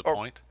side is a or,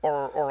 point.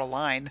 or a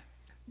line.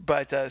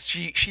 But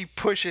she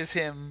pushes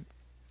him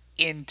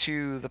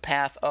into the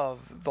path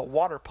of the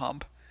water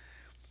pump,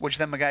 which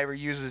then MacGyver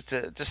uses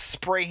to just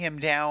spray him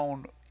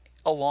down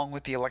along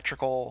with the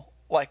electrical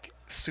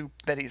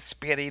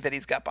spaghetti that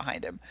he's got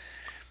behind him,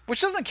 which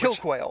doesn't kill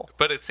Quail.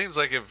 But it seems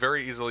like it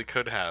very easily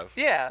could have.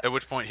 Yeah. At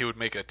which point he would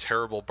make a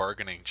terrible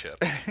bargaining chip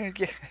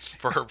Yeah.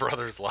 for her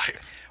brother's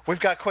life. We've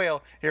got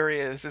Quail. Here he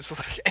is. It's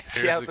like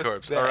empty Here's out the this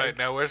corpse. bag. All right,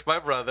 now where's my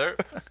brother?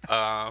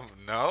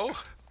 No.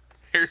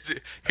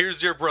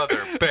 Here's your brother.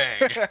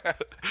 Bang.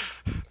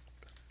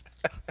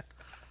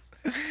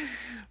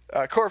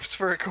 Corpse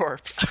for a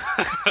corpse.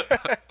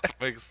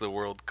 Makes the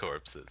world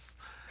corpses.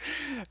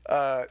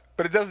 But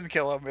it doesn't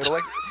kill him.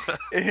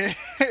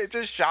 It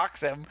just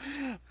shocks him.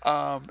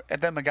 And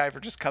then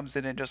MacGyver just comes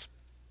in and just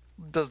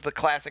does the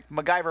classic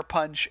MacGyver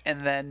punch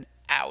and then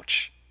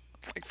ouch,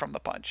 like from the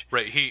punch.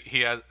 Right.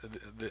 He has.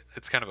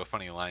 It's kind of a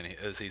funny line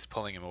as he's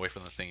pulling him away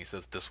from the thing. He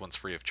says, "This one's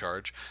free of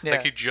charge." Yeah.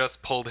 Like he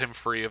just pulled him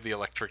free of the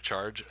electric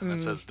charge, and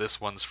then says,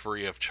 "This one's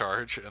free of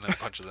charge," and then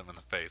punches him in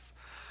the face.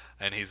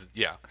 And he's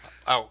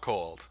out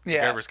cold.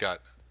 Yeah. MacGyver's got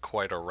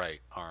quite a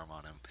right arm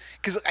on him.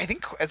 Because I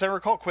think, as I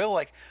recall, Quail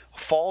like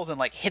falls and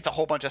like hits a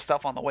whole bunch of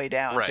stuff on the way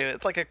down Right. too.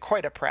 It's like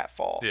quite a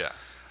pratfall. Yeah.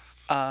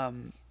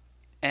 And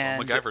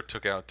MacGyver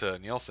took out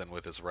Nielsen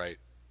with his right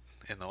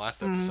in the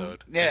last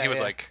episode. Yeah, and he was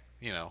yeah. like,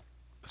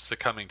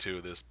 succumbing to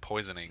this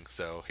poisoning,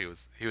 so he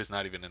was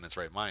not even in his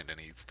right mind, and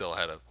he still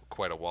had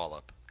quite a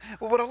wallop.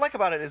 well, what I like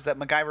about it is that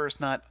MacGyver is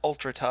not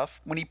ultra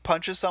tough. When he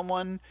punches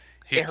someone,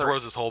 He it hurts.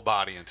 throws his whole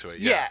body into it.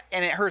 Yeah,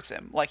 and it hurts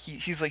him. Like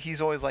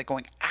he's always like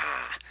going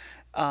ah,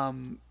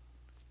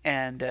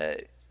 and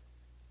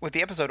with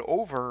the episode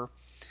over,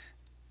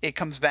 it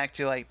comes back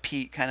to like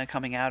Pete kind of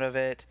coming out of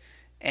it,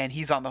 and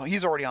he's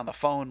already on the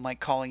phone like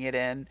calling it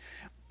in,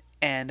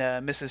 and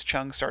Mrs.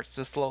 Chung starts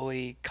to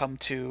slowly come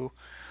to,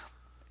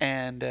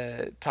 and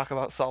talk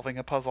about solving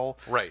a puzzle.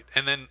 Right.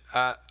 And then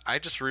I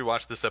just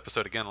rewatched this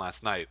episode again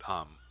last night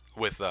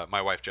with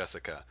my wife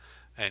Jessica,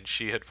 and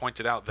she had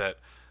pointed out that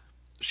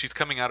she's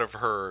coming out of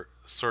her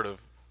sort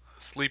of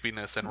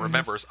sleepiness and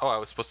remembers, I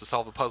was supposed to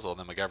solve a puzzle. And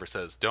then MacGyver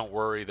says, "Don't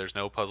worry, there's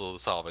no puzzle to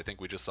solve. I think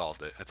we just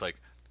solved it." It's like,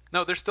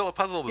 no, there's still a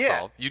puzzle to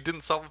solve. You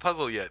didn't solve a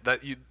puzzle yet.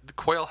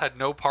 Quail had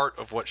no part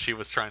of what she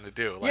was trying to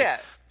do. Like, Yeah.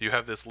 You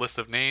have this list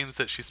of names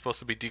that she's supposed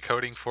to be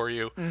decoding for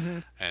you,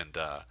 and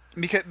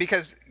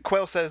Because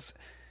Quail says,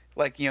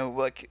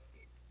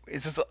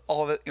 is this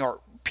all that?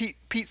 Or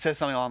Pete says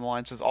something along the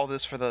lines, says all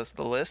this for the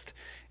list,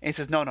 and he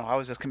says, no, I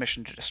was just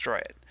commissioned to destroy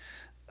it.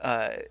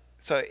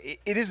 So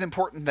it is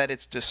important that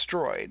it's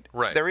destroyed.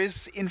 Right. There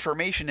is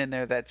information in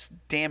there that's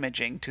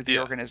damaging to the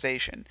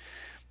organization.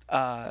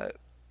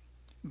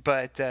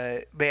 But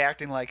they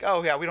acting like,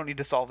 oh yeah, we don't need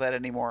to solve that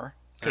anymore.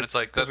 And it's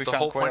like the we found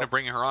whole Quail. point of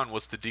bringing her on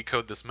was to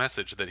decode this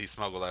message that he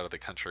smuggled out of the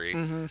country,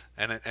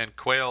 and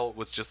Quail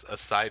was just a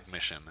side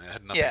mission. It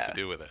had nothing to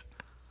do with it.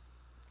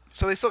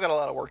 So they still got a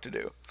lot of work to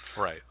do.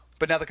 Right.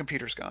 But now the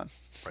computer's gone.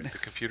 Right. The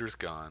computer's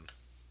gone.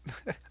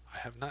 I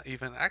have not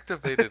even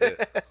activated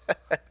it.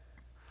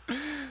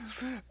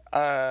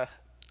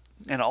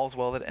 And all's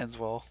well that ends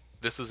well.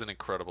 This is an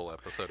incredible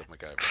episode of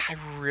MacGyver. I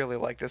really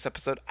like this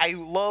episode. I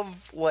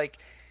love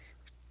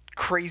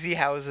crazy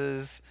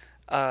houses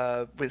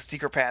with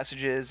secret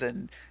passages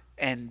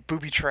and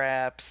booby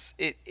traps.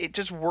 It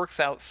just works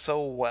out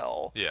so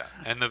well. Yeah,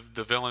 and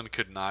the villain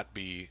could not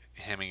be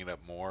hamming it up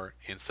more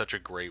in such a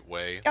great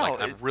way. Oh,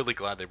 I'm really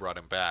glad they brought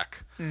him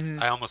back.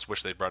 I almost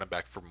wish they'd brought him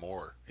back for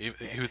more.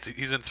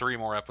 He's in 3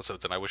 more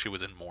episodes, and I wish he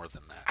was in more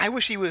than that. I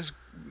wish he was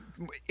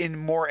in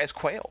more as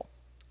Quail.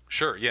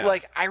 Sure, yeah.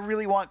 I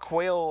really want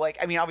Quail.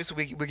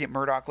 Obviously we get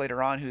Murdoch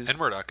later on, And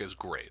Murdoch is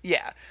great.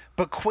 yeah,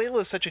 but Quail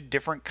is such a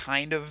different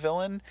kind of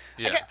villain.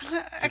 Yeah,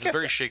 I he's guess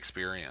very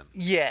Shakespearean.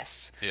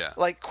 yes. Yeah.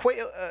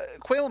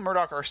 Quail and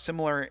Murdoch are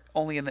similar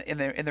only in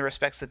the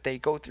respects that they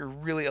go through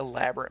really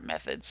elaborate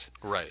methods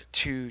Right.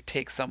 to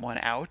take someone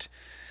out.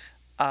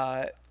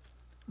 But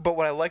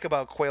what I like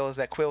about Quail is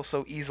that Quail's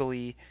so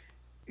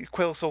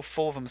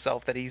full of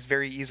himself that he's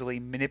very easily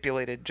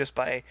manipulated just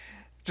by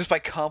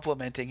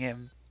complimenting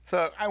him.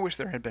 So I wish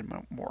there had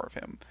been more of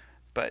him,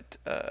 but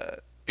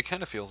It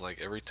kind of feels like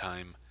every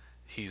time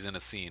he's in a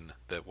scene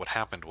that what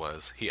happened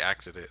was he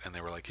acted it, and they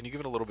were like, "Can you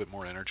give it a little bit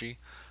more energy?"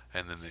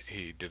 And then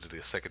he did it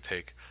a second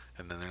take,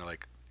 and then they're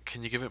like,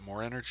 can you give it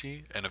more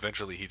energy? And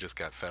eventually he just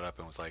got fed up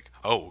and was like,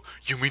 oh,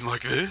 you mean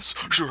like this?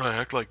 Should I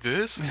act like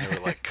this? And they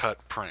were like,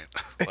 cut, print.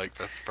 Like,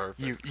 that's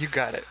perfect. You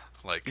got it.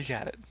 Like, you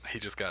got it. He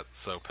just got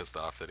so pissed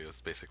off that he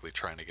was basically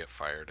trying to get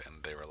fired,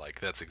 and they were like,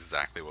 that's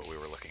exactly what we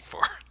were looking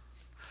for.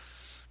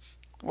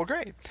 Well,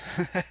 great.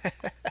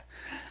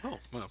 Oh,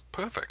 well,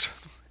 perfect.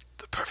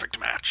 The perfect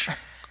match.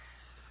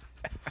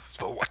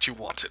 For what you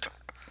wanted.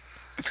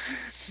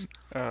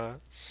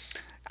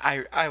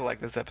 I like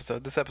this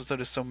episode. This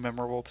episode is so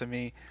memorable to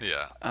me.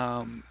 Yeah.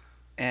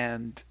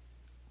 And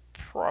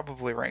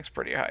probably ranks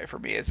pretty high for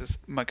me as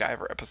just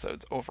MacGyver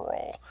episodes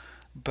overall.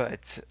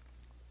 But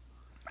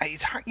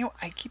it's hard,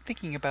 I keep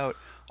thinking about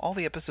all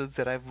the episodes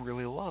that I've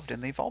really loved,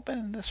 and they've all been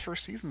in this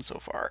first season so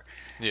far.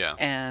 Yeah.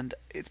 And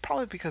it's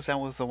probably because that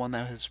was the one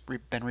that has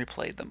been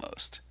replayed the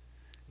most.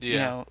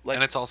 Yeah.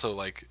 And it's also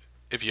like,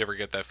 if you ever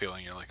get that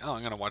feeling, you're like, oh,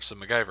 I'm going to watch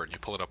some MacGyver, and you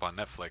pull it up on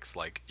Netflix,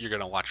 like, you're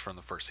going to watch from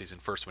the first season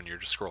first when you're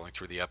just scrolling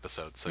through the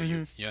episodes, so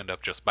you end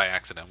up just by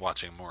accident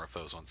watching more of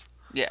those ones.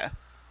 Yeah.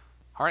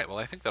 All right, well,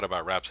 I think that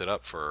about wraps it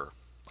up for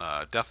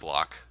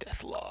Deathlock.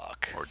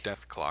 Deathlock. Or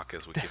Death Clock,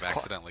 as we keep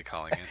accidentally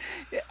calling it.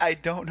 I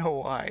don't know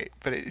why,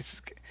 but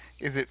is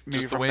it maybe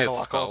just the from way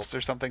it's spelled Metalocalypse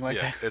or something like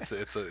that? Yeah,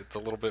 it's a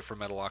little bit from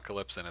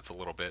Metalocalypse, and it's a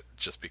little bit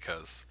just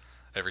because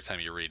every time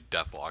you read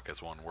Deathlock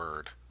as one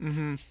word,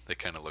 it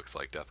kind of looks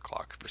like Death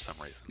Clock for some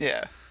reason.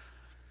 Yeah.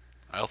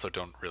 I also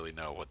don't really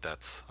know what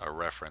that's a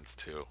reference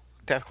to.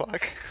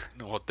 Deathlock?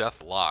 No, well,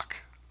 Deathlock.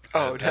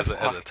 Oh, as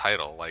Deathlock. a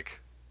title, like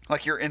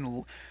you're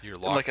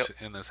locked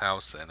in this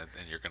house and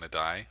you're gonna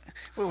die.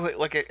 Well,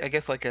 I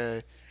guess like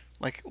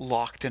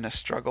locked in a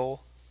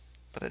struggle,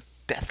 but a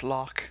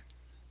deathlock.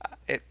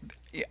 That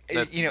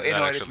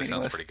actually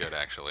sounds pretty good.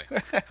 Actually,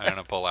 I'm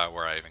gonna pull out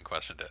where I even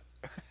questioned it.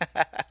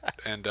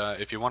 And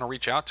if you want to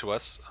reach out to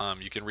us,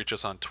 you can reach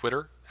us on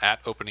Twitter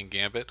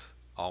 @OpeningGambit,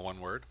 all one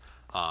word.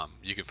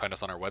 You can find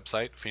us on our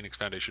website,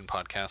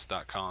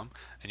 PhoenixFoundationPodcast.com,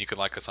 and you can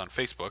like us on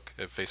Facebook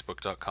at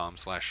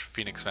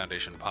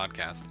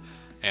Facebook.com/PhoenixFoundationPodcast.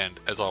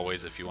 And as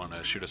always, if you want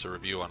to shoot us a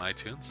review on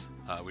iTunes,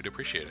 we'd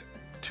appreciate it.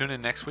 Tune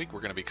in next week. We're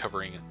going to be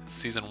covering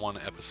Season 1,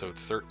 Episode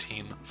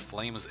 13,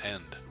 Flame's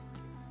End,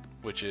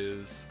 which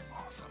is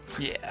awesome.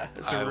 Yeah,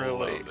 it's I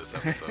love this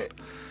episode.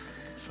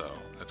 So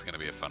it's going to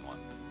be a fun one.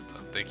 So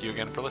thank you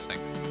again for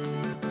listening.